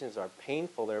negotiations are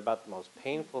painful. They're about the most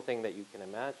painful thing that you can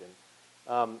imagine.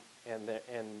 And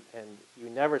you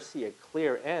never see a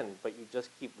clear end, but you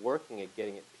just keep working at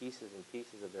getting at pieces and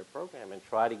pieces of their program and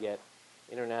try to get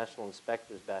international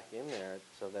inspectors back in there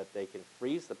so that they can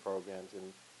freeze the programs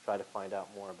and try to find out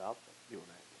more about them.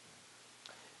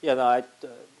 Yeah, no, I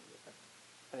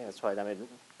think that's right. I mean,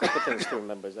 a couple of things to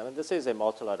remember is, I mean, this is a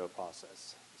multilateral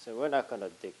process. So we're not going to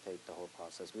dictate the whole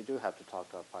process. We do have to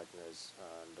talk to our partners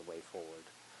on the way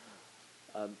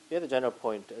forward. The other general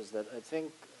point is that I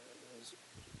think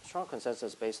strong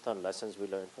consensus based on lessons we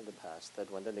learned from the past, that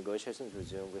when the negotiations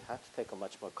resume, we have to take a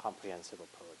much more comprehensive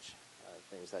approach,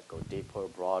 things that go deeper,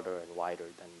 broader, and wider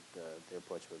than the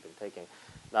approach we've been taking.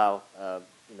 Now,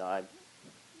 you know, I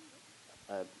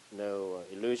have no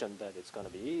illusion that it's going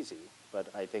to be easy, but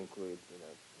I think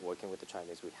working with the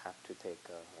Chinese, we have to take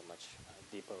a much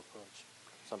deeper approach,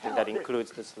 something that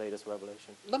includes this latest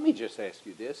revelation. Let me just ask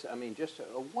you this. I mean, just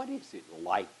what is it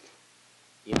like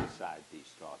inside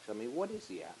these talks? I mean, what is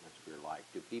the atmosphere like?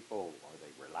 Do people, are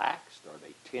they relaxed? Are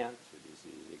they tense? Is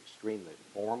it extremely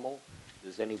formal?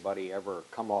 Does anybody ever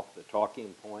come off the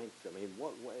talking points? I mean,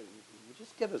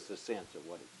 just give us a sense of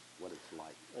what it's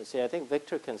like. See, I think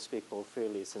Victor can speak more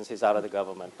freely since he's out of the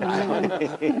government.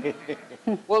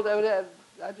 Well,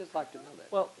 I'd just like to know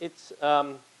that. Well, it's,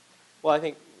 well, I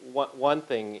think one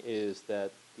thing is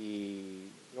that the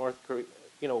North Korea,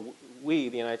 you know, we,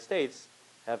 the United States,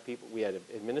 have people, we had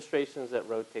administrations that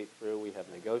rotate through, we have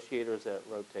negotiators that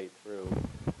rotate through.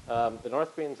 The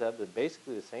North Koreans have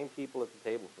basically the same people at the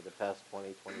table for the past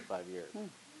 20, 25 years.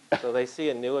 So they see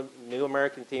a new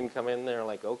American team come in there,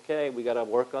 like, okay, we got to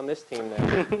work on this team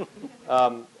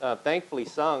now. Thankfully,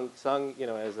 Sung, you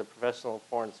know, as a professional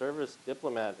foreign service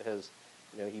diplomat, has,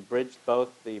 you know, he bridged both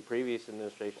the previous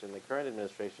administration and the current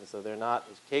administration, so they're not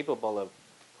as capable of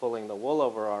pulling the wool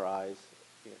over our eyes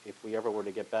if we ever were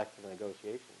to get back to the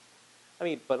negotiations. I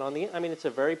mean, but on the, I mean, it's a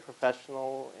very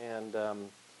professional and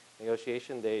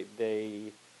negotiation.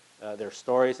 There are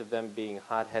stories of them being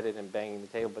hot-headed and banging the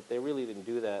table, but they really didn't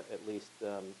do that, at least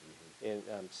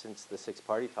since the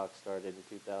six-party talks started in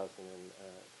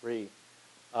 2003.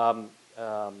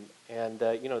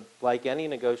 You know, like any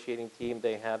negotiating team,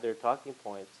 they have their talking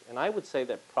points. And I would say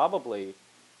that probably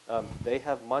they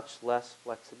have much less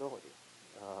flexibility.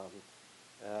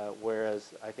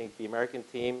 Whereas I think the American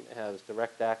team has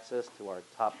direct access to our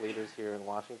top leaders here in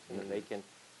Washington, and they can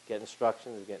get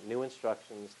instructions, get new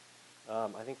instructions.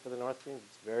 I think for the North Koreans,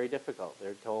 it's very difficult.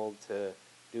 They're told to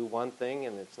do one thing,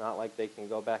 and it's not like they can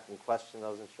go back and question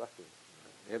those instructions.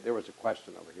 There was a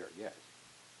question over here, yes.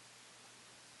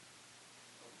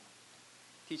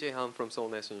 TJ Han from Seoul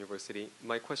National University.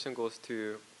 My question goes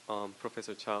to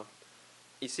Professor Cha.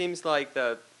 It seems like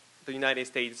that the United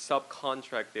States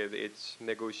subcontracted its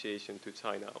negotiation to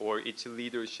China, or its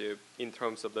leadership in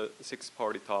terms of the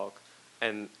six-party talk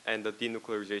and the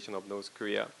denuclearization of North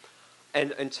Korea.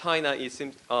 And China, it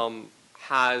seems,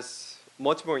 has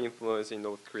much more influence in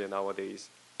North Korea nowadays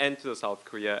and to the South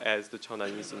Korea, as the China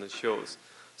incident shows.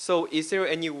 So is there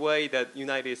any way that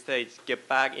United States get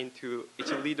back into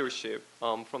its leadership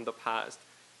from the past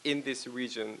in this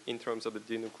region in terms of the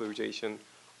denuclearization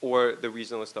or the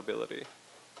regional stability?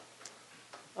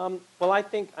 Well, I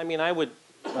think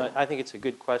it's a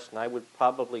good question. I would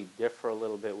probably differ a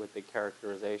little bit with the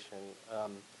characterization.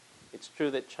 It's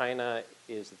true that China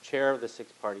is the chair of the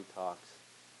six-party talks,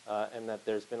 and that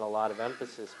there's been a lot of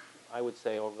emphasis, I would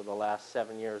say, over the last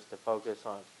 7 years to focus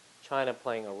on China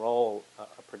playing a role,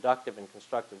 a productive and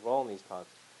constructive role in these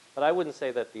talks. But I wouldn't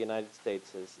say that the United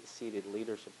States has ceded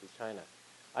leadership to China.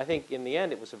 I think in the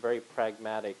end it was a very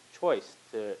pragmatic choice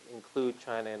to include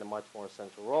China in a much more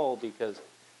central role, because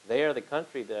they are the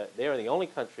country they are the only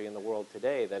country in the world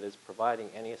today that is providing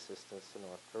any assistance to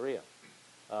North Korea.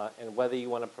 And whether you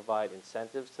want to provide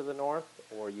incentives to the North,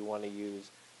 or you want to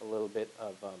use a little bit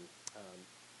of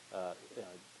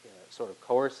sort of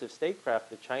coercive statecraft,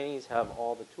 the Chinese have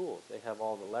all the tools. They have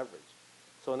all the leverage.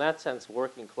 So in that sense,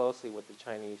 working closely with the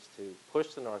Chinese to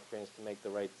push the North Koreans to make the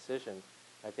right decision,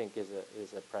 I think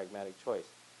is a pragmatic choice.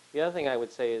 The other thing I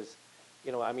would say is,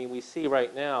 I mean, we see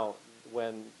right now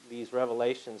when these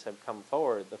revelations have come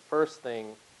forward, the first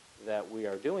thing that we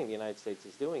are doing, the United States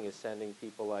is doing, is sending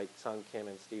people like Sung Kim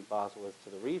and Steve Bosworth to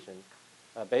the region,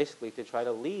 basically to try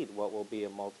to lead what will be a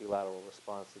multilateral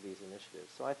response to these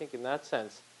initiatives. So I think in that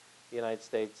sense, the United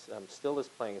States still is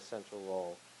playing a central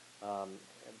role,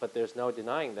 but there's no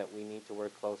denying that we need to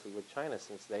work closely with China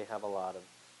since they have a lot of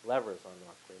levers on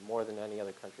North Korea, more than any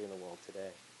other country in the world today.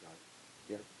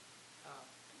 Yeah.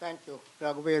 Thank you.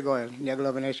 Raghuveer Goyal, India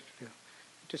Global Initiative.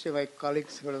 To see my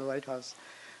colleagues go to the White House.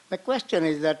 My question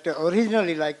is that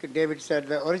originally, like David said,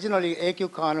 originally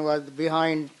AQ Khan was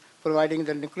behind providing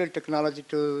the nuclear technology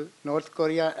to North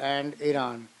Korea and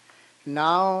Iran.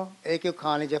 Now AQ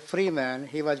Khan is a free man.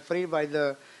 He was freed by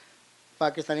the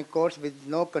Pakistani courts with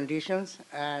no conditions.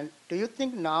 And do you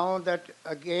think now that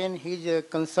again he's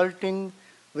consulting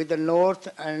with the North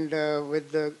and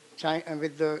with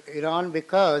the Iran,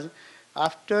 because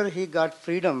after he got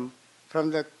freedom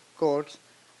from the courts,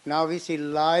 now we see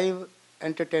live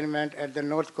entertainment at the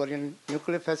North Korean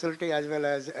nuclear facility as well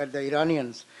as at the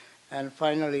Iranians. And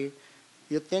finally,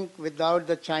 you think without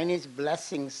the Chinese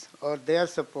blessings or their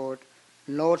support,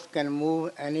 North can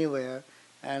move anywhere,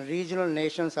 and regional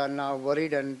nations are now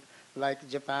worried, and like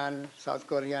Japan, South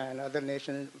Korea, and other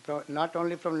nations, not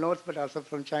only from North but also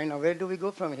from China. Where do we go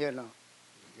from here now?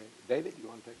 Okay. David, you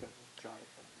want to take a shot?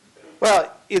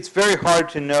 Well, it's very hard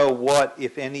to know what,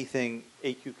 if anything,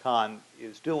 AQ Khan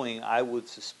is doing. I would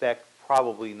suspect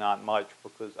probably not much,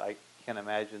 because I can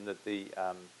imagine that the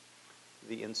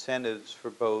incentives for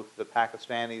both the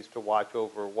Pakistanis to watch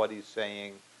over what he's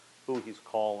saying, who he's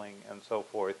calling, and so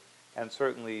forth, and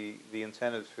certainly the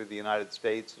incentives for the United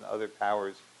States and other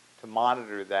powers to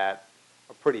monitor that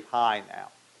are pretty high now.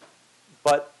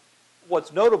 But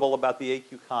what's notable about the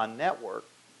AQ Khan network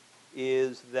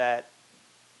is that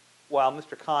while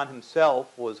Mr. Khan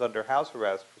himself was under house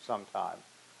arrest for some time,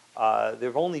 there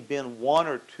have only been one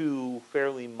or two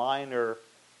fairly minor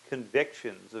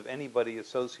convictions of anybody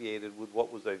associated with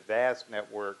what was a vast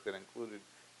network that included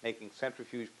making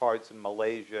centrifuge parts in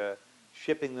Malaysia,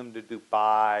 shipping them to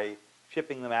Dubai,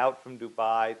 shipping them out from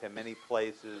Dubai to many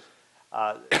places,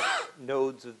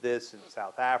 nodes of this in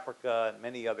South Africa and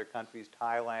many other countries,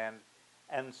 Thailand.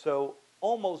 And so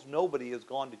almost nobody has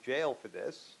gone to jail for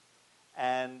this.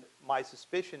 And my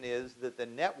suspicion is that the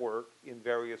network in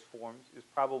various forms is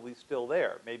probably still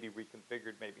there, maybe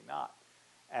reconfigured, maybe not.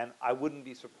 And I wouldn't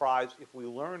be surprised if we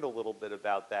learned a little bit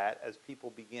about that as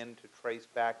people begin to trace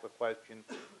back the question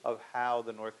of how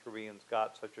the North Koreans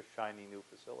got such a shiny new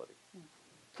facility.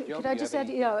 Could I just add,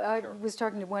 I was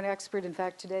talking to one expert, in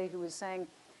fact, today who was saying,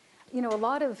 a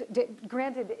lot of,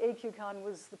 granted, AQ Khan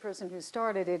was the person who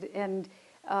started it, and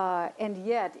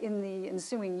yet in the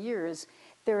ensuing years,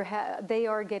 they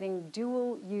are getting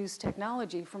dual-use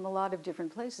technology from a lot of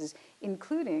different places,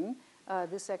 including,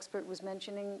 this expert was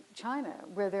mentioning China,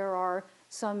 where there are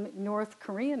some North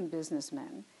Korean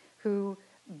businessmen who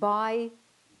buy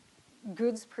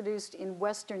goods produced in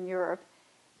Western Europe,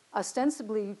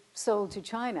 ostensibly sold to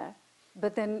China,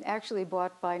 but then actually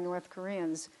bought by North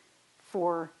Koreans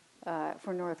for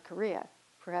North Korea.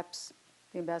 Perhaps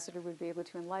the ambassador would be able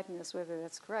to enlighten us whether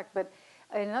that's correct. But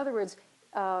in other words,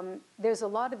 there's a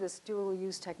lot of this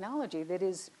dual-use technology that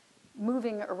is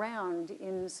moving around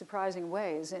in surprising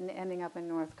ways and ending up in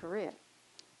North Korea.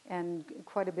 And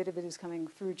quite a bit of it is coming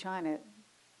through China,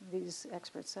 these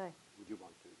experts say. Would you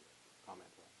want to comment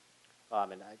on? Well, I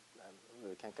mean, I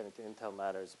really can't get into intel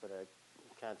matters, but I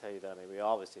can tell you that we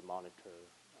obviously monitor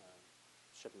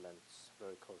shipments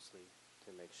very closely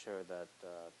to make sure that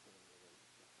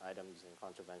items in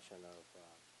contravention of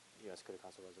U.S. Security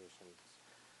Council resolutions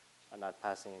are not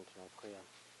passing into North Korea.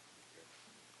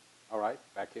 All right,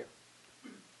 back here.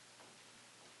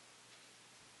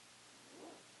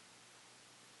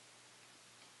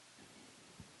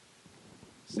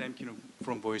 Sam Kim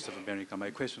from Voice of America. My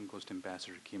question goes to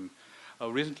Ambassador Kim.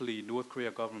 Recently, North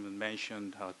Korea government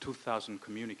mentioned 2,000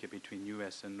 communique between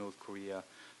U.S. and North Korea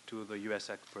to the U.S.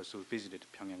 experts who visited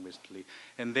Pyongyang recently,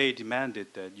 and they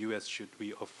demanded that U.S. should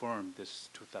reaffirm this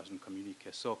 2,000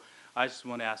 communique. So I just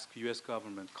want to ask U.S.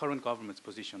 government, current government's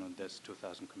position on this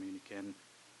 2,000 communique. And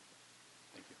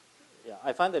thank you. Yeah,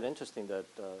 I find it interesting that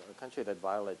a country that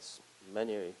violates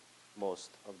most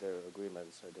of their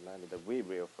agreements are demanding that we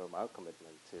reaffirm our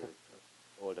commitment to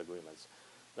all the agreements.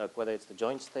 Look, whether it's the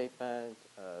joint statement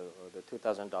or the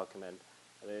 2000 document,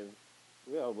 I mean,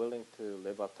 we are willing to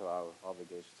live up to our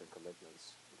obligations and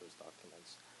commitments in those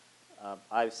documents.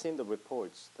 I've seen the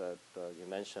reports that you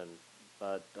mentioned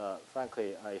but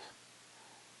frankly, I'm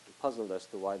puzzled as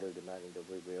to why they're demanding that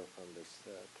we reaffirm this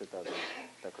 2000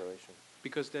 declaration.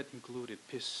 Because that included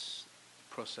peace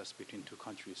process between two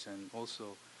countries and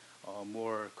also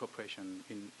more cooperation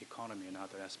in economy and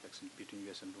other aspects between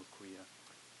U.S. and North Korea.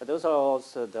 But those are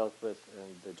also dealt with in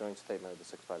the joint statement of the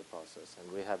six-party process,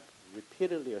 and we have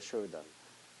repeatedly assured them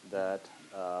that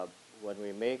when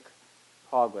we make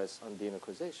progress on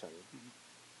denuclearization,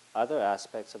 other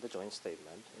aspects of the joint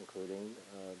statement, including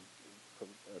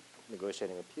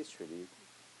negotiating a peace treaty,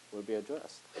 will be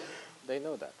addressed. They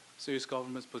know that. So U.S.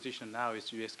 government's position now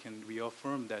is U.S. can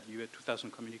reaffirm that U.S.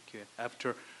 2000 communique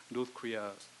after North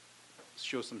Korea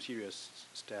shows some serious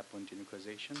step on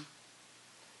denuclearization?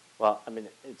 Well, I mean,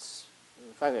 it's,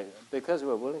 frankly, because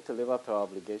we're willing to live up to our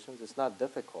obligations, it's not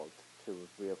difficult to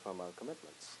reaffirm our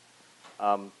commitments.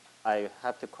 I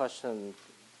have to question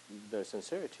their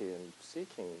sincerity in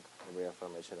seeking a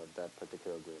reaffirmation of that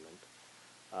particular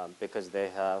agreement, because they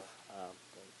have,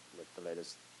 with the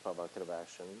latest provocative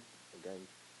action, again,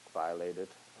 violated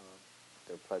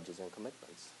their pledges and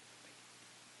commitments.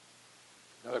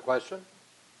 Another question?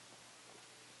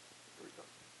 Here we go.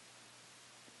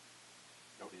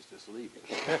 Nobody's just leaving.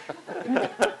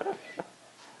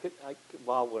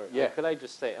 While we're, Yeah. could I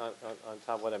just say on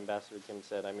top of what Ambassador Kim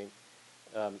said, I mean,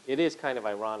 it is kind of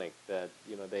ironic that,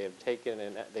 you know, they have taken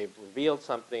and they've revealed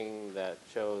something that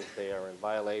shows they are in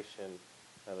violation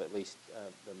of at least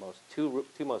the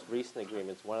two most recent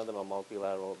agreements, one of them a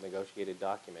multilateral negotiated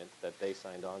document that they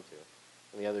signed on to,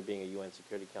 and the other being a UN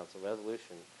Security Council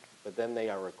resolution. But then they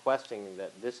are requesting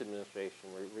that this administration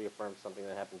reaffirm something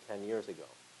that happened 10 years ago.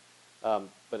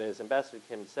 But as Ambassador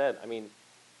Kim said, I mean,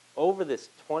 over this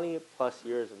 20-plus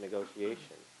years of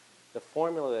negotiation, the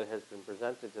formula that has been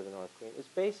presented to the North Koreans is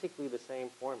basically the same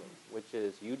formula, which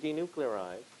is you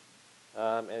denuclearize,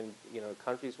 and you know,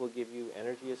 countries will give you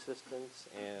energy assistance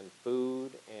and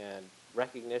food and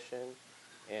recognition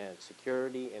and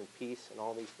security and peace and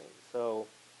all these things. So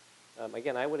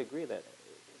again, I would agree that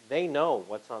they know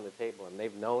what's on the table, and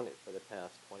they've known it for the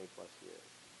past 20-plus years.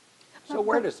 So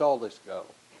where does all this go?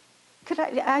 Could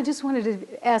I just wanted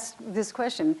to ask this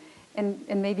question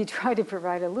and maybe try to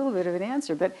provide a little bit of an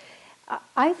answer, but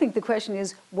I think the question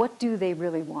is, what do they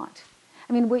really want?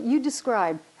 I mean, what you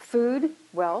describe, food,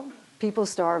 well, people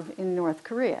starve in North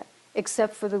Korea,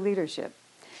 except for the leadership.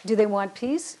 Do they want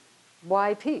peace?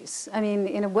 Why peace? I mean,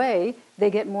 in a way, they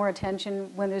get more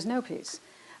attention when there's no peace.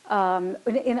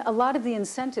 In a lot of the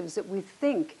incentives that we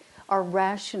think are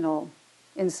rational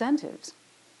incentives,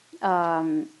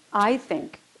 I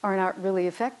think, are not really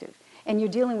effective. And you're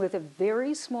dealing with a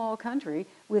very small country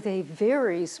with a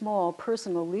very small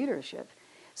personal leadership.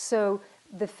 So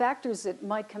the factors that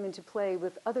might come into play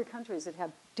with other countries that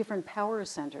have different power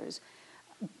centers,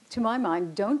 to my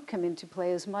mind, don't come into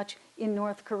play as much in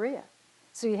North Korea.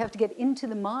 So you have to get into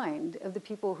the mind of the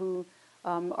people who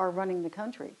are running the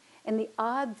country. And the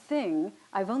odd thing,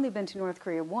 I've only been to North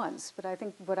Korea once, but I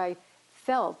think what I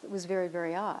felt was very,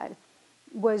 very odd,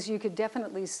 was you could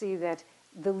definitely see that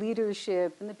the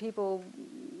leadership and the people,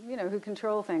 you know, who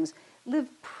control things live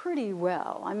pretty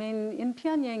well. I mean, in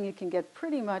Pyongyang, you can get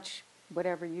pretty much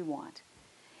whatever you want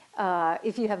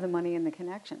if you have the money and the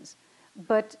connections.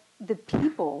 But the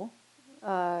people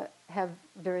have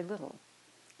very little.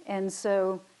 And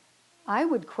so I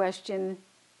would question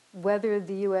whether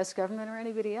the U.S. government or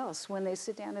anybody else, when they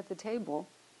sit down at the table,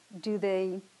 do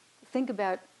they think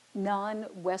about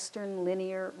non-Western,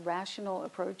 linear, rational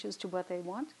approaches to what they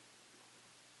want?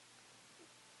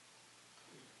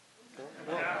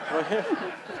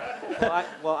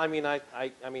 Well, I mean,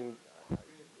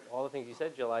 all the things you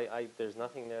said, Jill, there's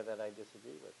nothing there that I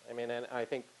disagree with. I mean, and I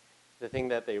think the thing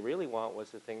that they really want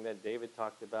was the thing that David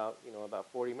talked about, you know, about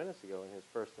 40 minutes ago in his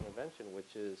first intervention,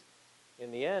 which is,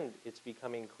 in the end, it's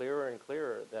becoming clearer and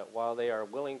clearer that while they are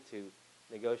willing to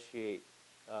negotiate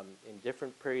in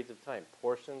different periods of time,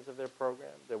 portions of their program,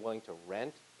 they're willing to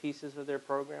rent pieces of their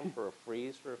program for a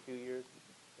freeze for a few years.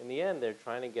 In the end, they're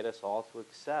trying to get us all to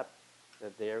accept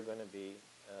that they're going to be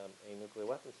a nuclear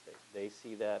weapon state. They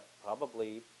see that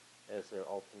probably as their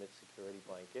ultimate security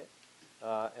blanket.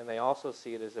 And they also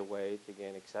see it as a way to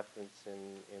gain acceptance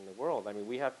in the world. I mean,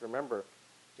 we have to remember,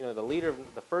 you know,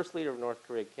 the first leader of North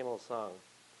Korea, Kim Il-sung,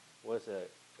 was a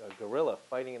guerrilla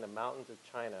fighting in the mountains of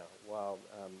China while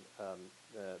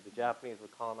the Japanese were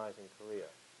colonizing Korea.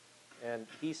 And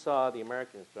he saw the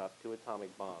Americans drop 2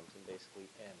 atomic bombs and basically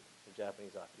end the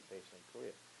Japanese occupation of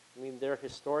Korea. I mean, there are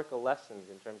historical lessons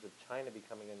in terms of China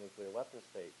becoming a nuclear weapon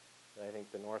state that I think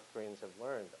the North Koreans have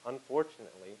learned.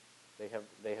 Unfortunately, they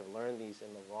have learned these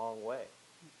in the wrong way.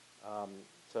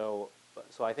 So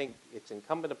So I think it's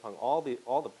incumbent upon all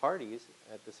the parties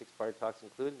at the six-party talks,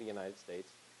 including the United States,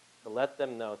 to let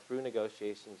them know through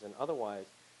negotiations and otherwise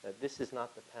that this is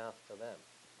not the path for them.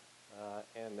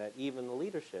 And that even the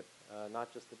leadership,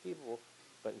 not just the people,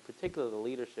 but in particular the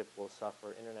leadership, will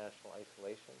suffer international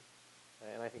isolation.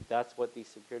 And I think that's what these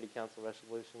Security Council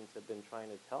resolutions have been trying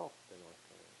to tell the North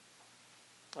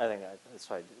Koreans. I think that's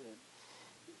right.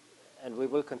 And we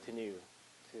will continue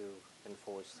to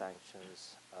enforce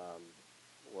sanctions,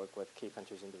 work with key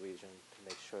countries in the region to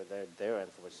make sure their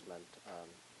enforcement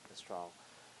is strong.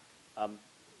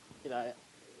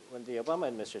 When the Obama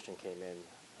administration came in,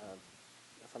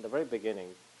 from the very beginning,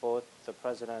 both the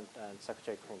President and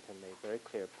Secretary Clinton made very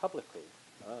clear publicly,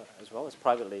 as well as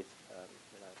privately,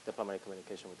 diplomatic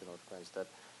communication with the North Koreans, that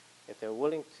if they're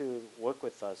willing to work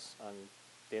with us on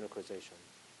denuclearization,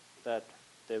 that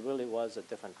there really was a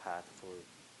different path for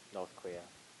North Korea,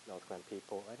 North Korean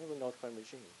people, and even North Korean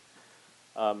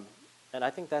regime. And I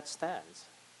think that stands.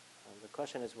 The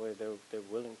question is whether they're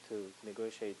willing to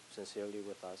negotiate sincerely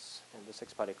with us in the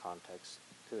six-party context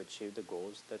to achieve the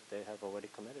goals that they have already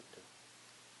committed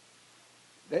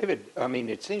to. David, I mean,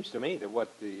 it seems to me that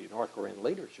what the North Korean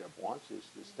leadership wants is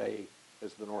to stay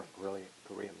as the North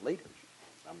Korean leadership.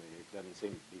 I mean, it doesn't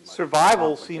seem to be much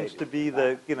survival seems to be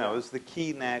the, is the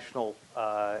key national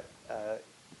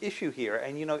issue here.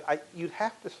 And, you'd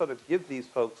have to sort of give these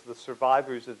folks the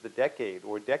Survivors of the Decade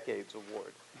or Decades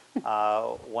Award.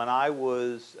 When I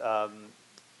was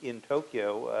in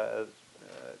Tokyo as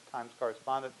Times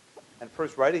correspondent and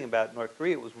first writing about North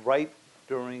Korea, it was right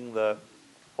during the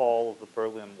fall of the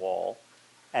Berlin Wall,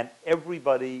 and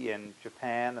everybody in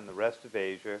Japan and the rest of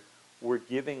Asia were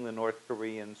giving the North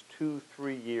Koreans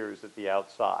 2-3 years at the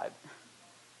outside,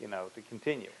 to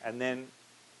continue. And then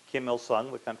Kim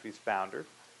Il-sung, the country's founder,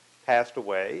 passed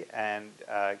away, and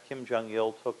Kim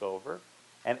Jong-il took over,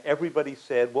 and everybody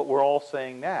said what we're all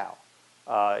saying now,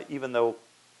 even though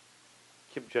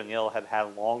Kim Jong-il had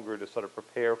had longer to sort of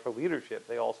prepare for leadership.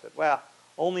 They all said, well,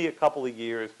 only a couple of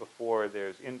years before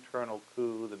there's internal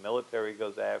coup, the military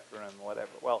goes after him, whatever.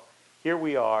 Well, here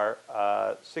we are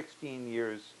 16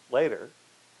 years later,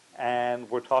 and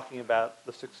we're talking about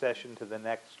the succession to the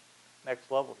next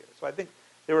level here. So I think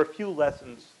there are a few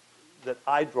lessons that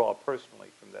I draw personally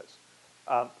from this.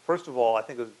 First of all, I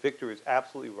think Victor is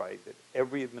absolutely right that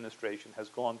every administration has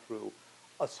gone through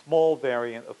a small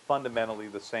variant of fundamentally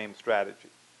the same strategy.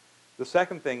 The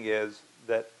second thing is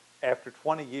that after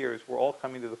 20 years, we're all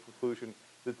coming to the conclusion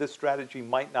that this strategy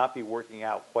might not be working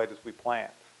out quite as we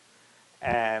planned.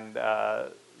 And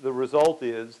the result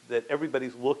is that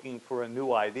everybody's looking for a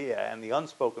new idea, and the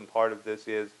unspoken part of this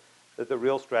is that the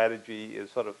real strategy is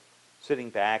sort of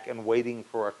sitting back and waiting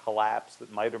for a collapse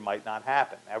that might or might not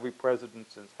happen. Every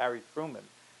president since Harry Truman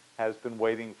has been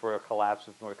waiting for a collapse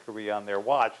of North Korea on their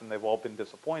watch, and they've all been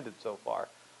disappointed so far.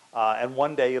 And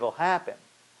one day it'll happen.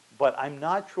 But I'm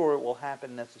not sure it will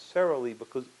happen necessarily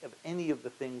because of any of the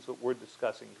things that we're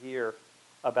discussing here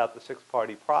about the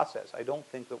six-party process. I don't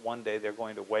think that one day they're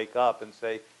going to wake up and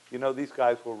say, these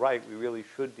guys were right, we really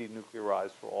should denuclearize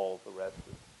for all of the rest of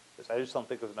this. I just don't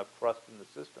think there's enough trust in the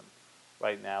system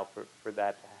right now for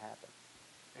that to happen.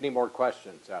 Any more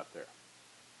questions out there?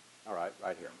 All right,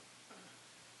 right here.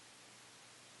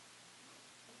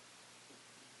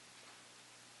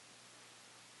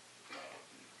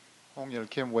 Hong Yul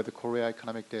Kim with the Korea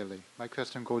Economic Daily. My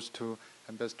question goes to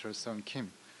Ambassador Sung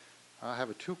Kim. I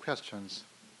have two questions.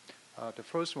 The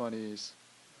first one is,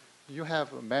 you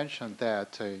have mentioned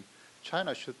that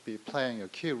China should be playing a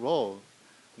key role,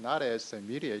 not as a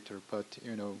mediator, but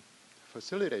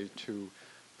facilitate to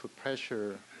put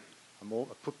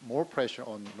more pressure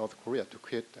on North Korea to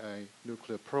quit a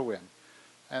nuclear program.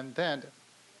 And then,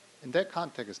 in that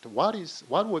context,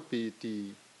 what would be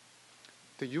the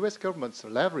U.S. government's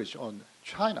leverage on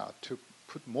China to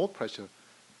put more pressure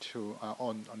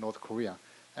on North Korea?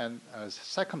 And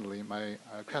secondly, my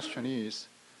question is,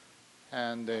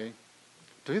 do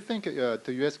you think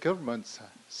the U.S. government's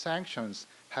sanctions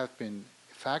have been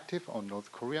effective on North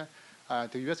Korea?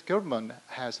 The U.S. government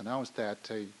has announced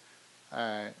that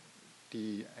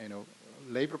the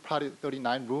Labor Party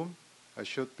 39 rule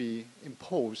should be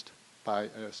imposed by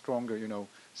stronger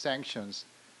sanctions.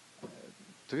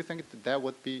 Do you think that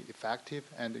would be effective,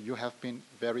 and you have been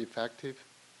very effective?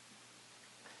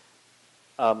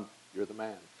 You're the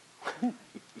man.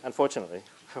 Unfortunately.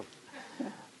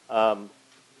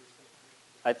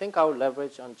 I think our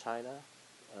leverage on China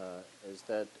is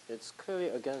that it's clearly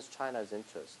against China's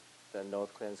interest that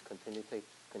North Koreans continue to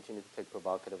take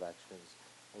provocative actions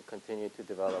and continue to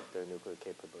develop their nuclear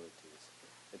capabilities.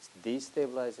 It's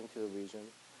destabilizing to the region,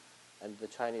 and the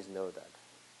Chinese know that.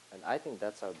 And I think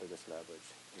that's our biggest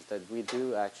leverage, is that we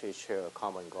do actually share a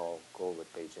common goal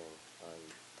with Beijing on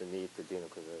the need to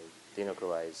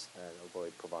denuclearize and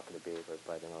avoid provocative behavior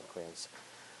by the North Koreans.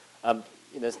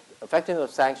 Effectiveness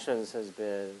of sanctions has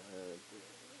been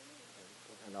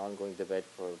an ongoing debate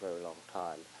for a very long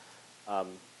time.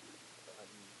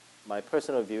 My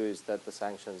personal view is that the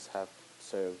sanctions have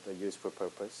served a useful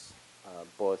purpose,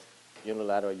 both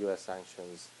unilateral U.S.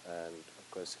 sanctions and,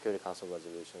 of course, Security Council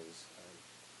resolutions,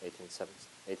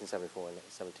 1874 and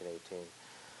 1718.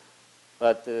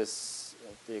 But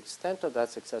the extent of that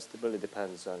success really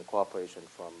depends on cooperation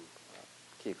from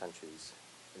key countries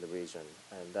in the region,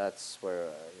 and that's where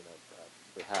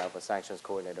we have a sanctions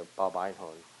coordinator, Bob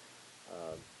Einhorn,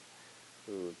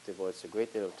 who devotes a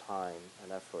great deal of time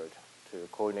and effort to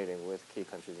coordinating with key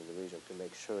countries in the region to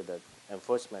make sure that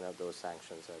enforcement of those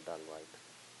sanctions are done right.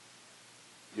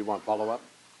 You want follow-up?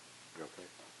 You're okay.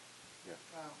 Yeah.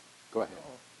 Go ahead.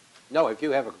 No, if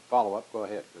you have a follow-up, go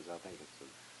ahead, because I think it's.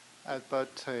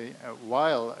 But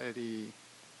while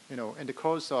in the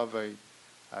course of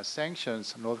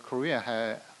sanctions, North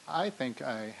Korea I think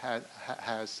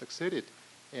has succeeded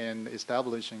in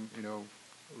establishing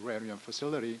uranium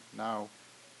facility now.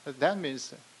 That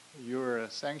means your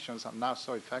sanctions are not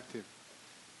so effective.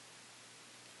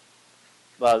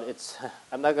 Well,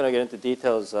 I'm not going to get into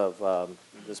details of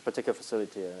this particular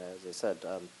facility. As I said,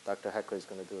 Dr. Hecker is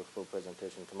going to do a full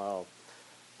presentation tomorrow.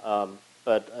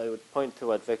 But I would point to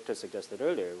what Victor suggested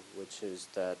earlier, which is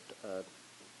that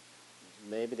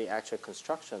maybe the actual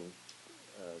construction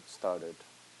started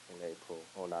in April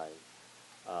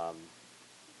 '09.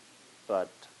 But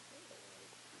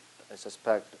I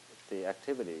suspect the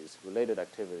related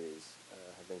activities,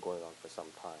 have been going on for some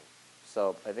time.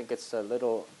 So I think it's a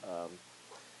little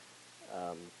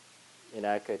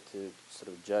inaccurate to sort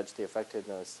of judge the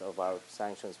effectiveness of our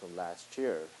sanctions from last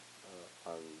year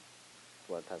on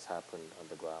what has happened on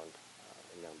the ground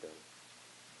in Yangon.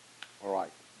 All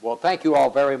right. Well, thank you all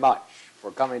very much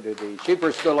for coming to the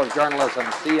Schieffer School of Journalism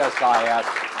CSIS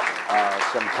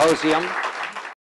Symposium.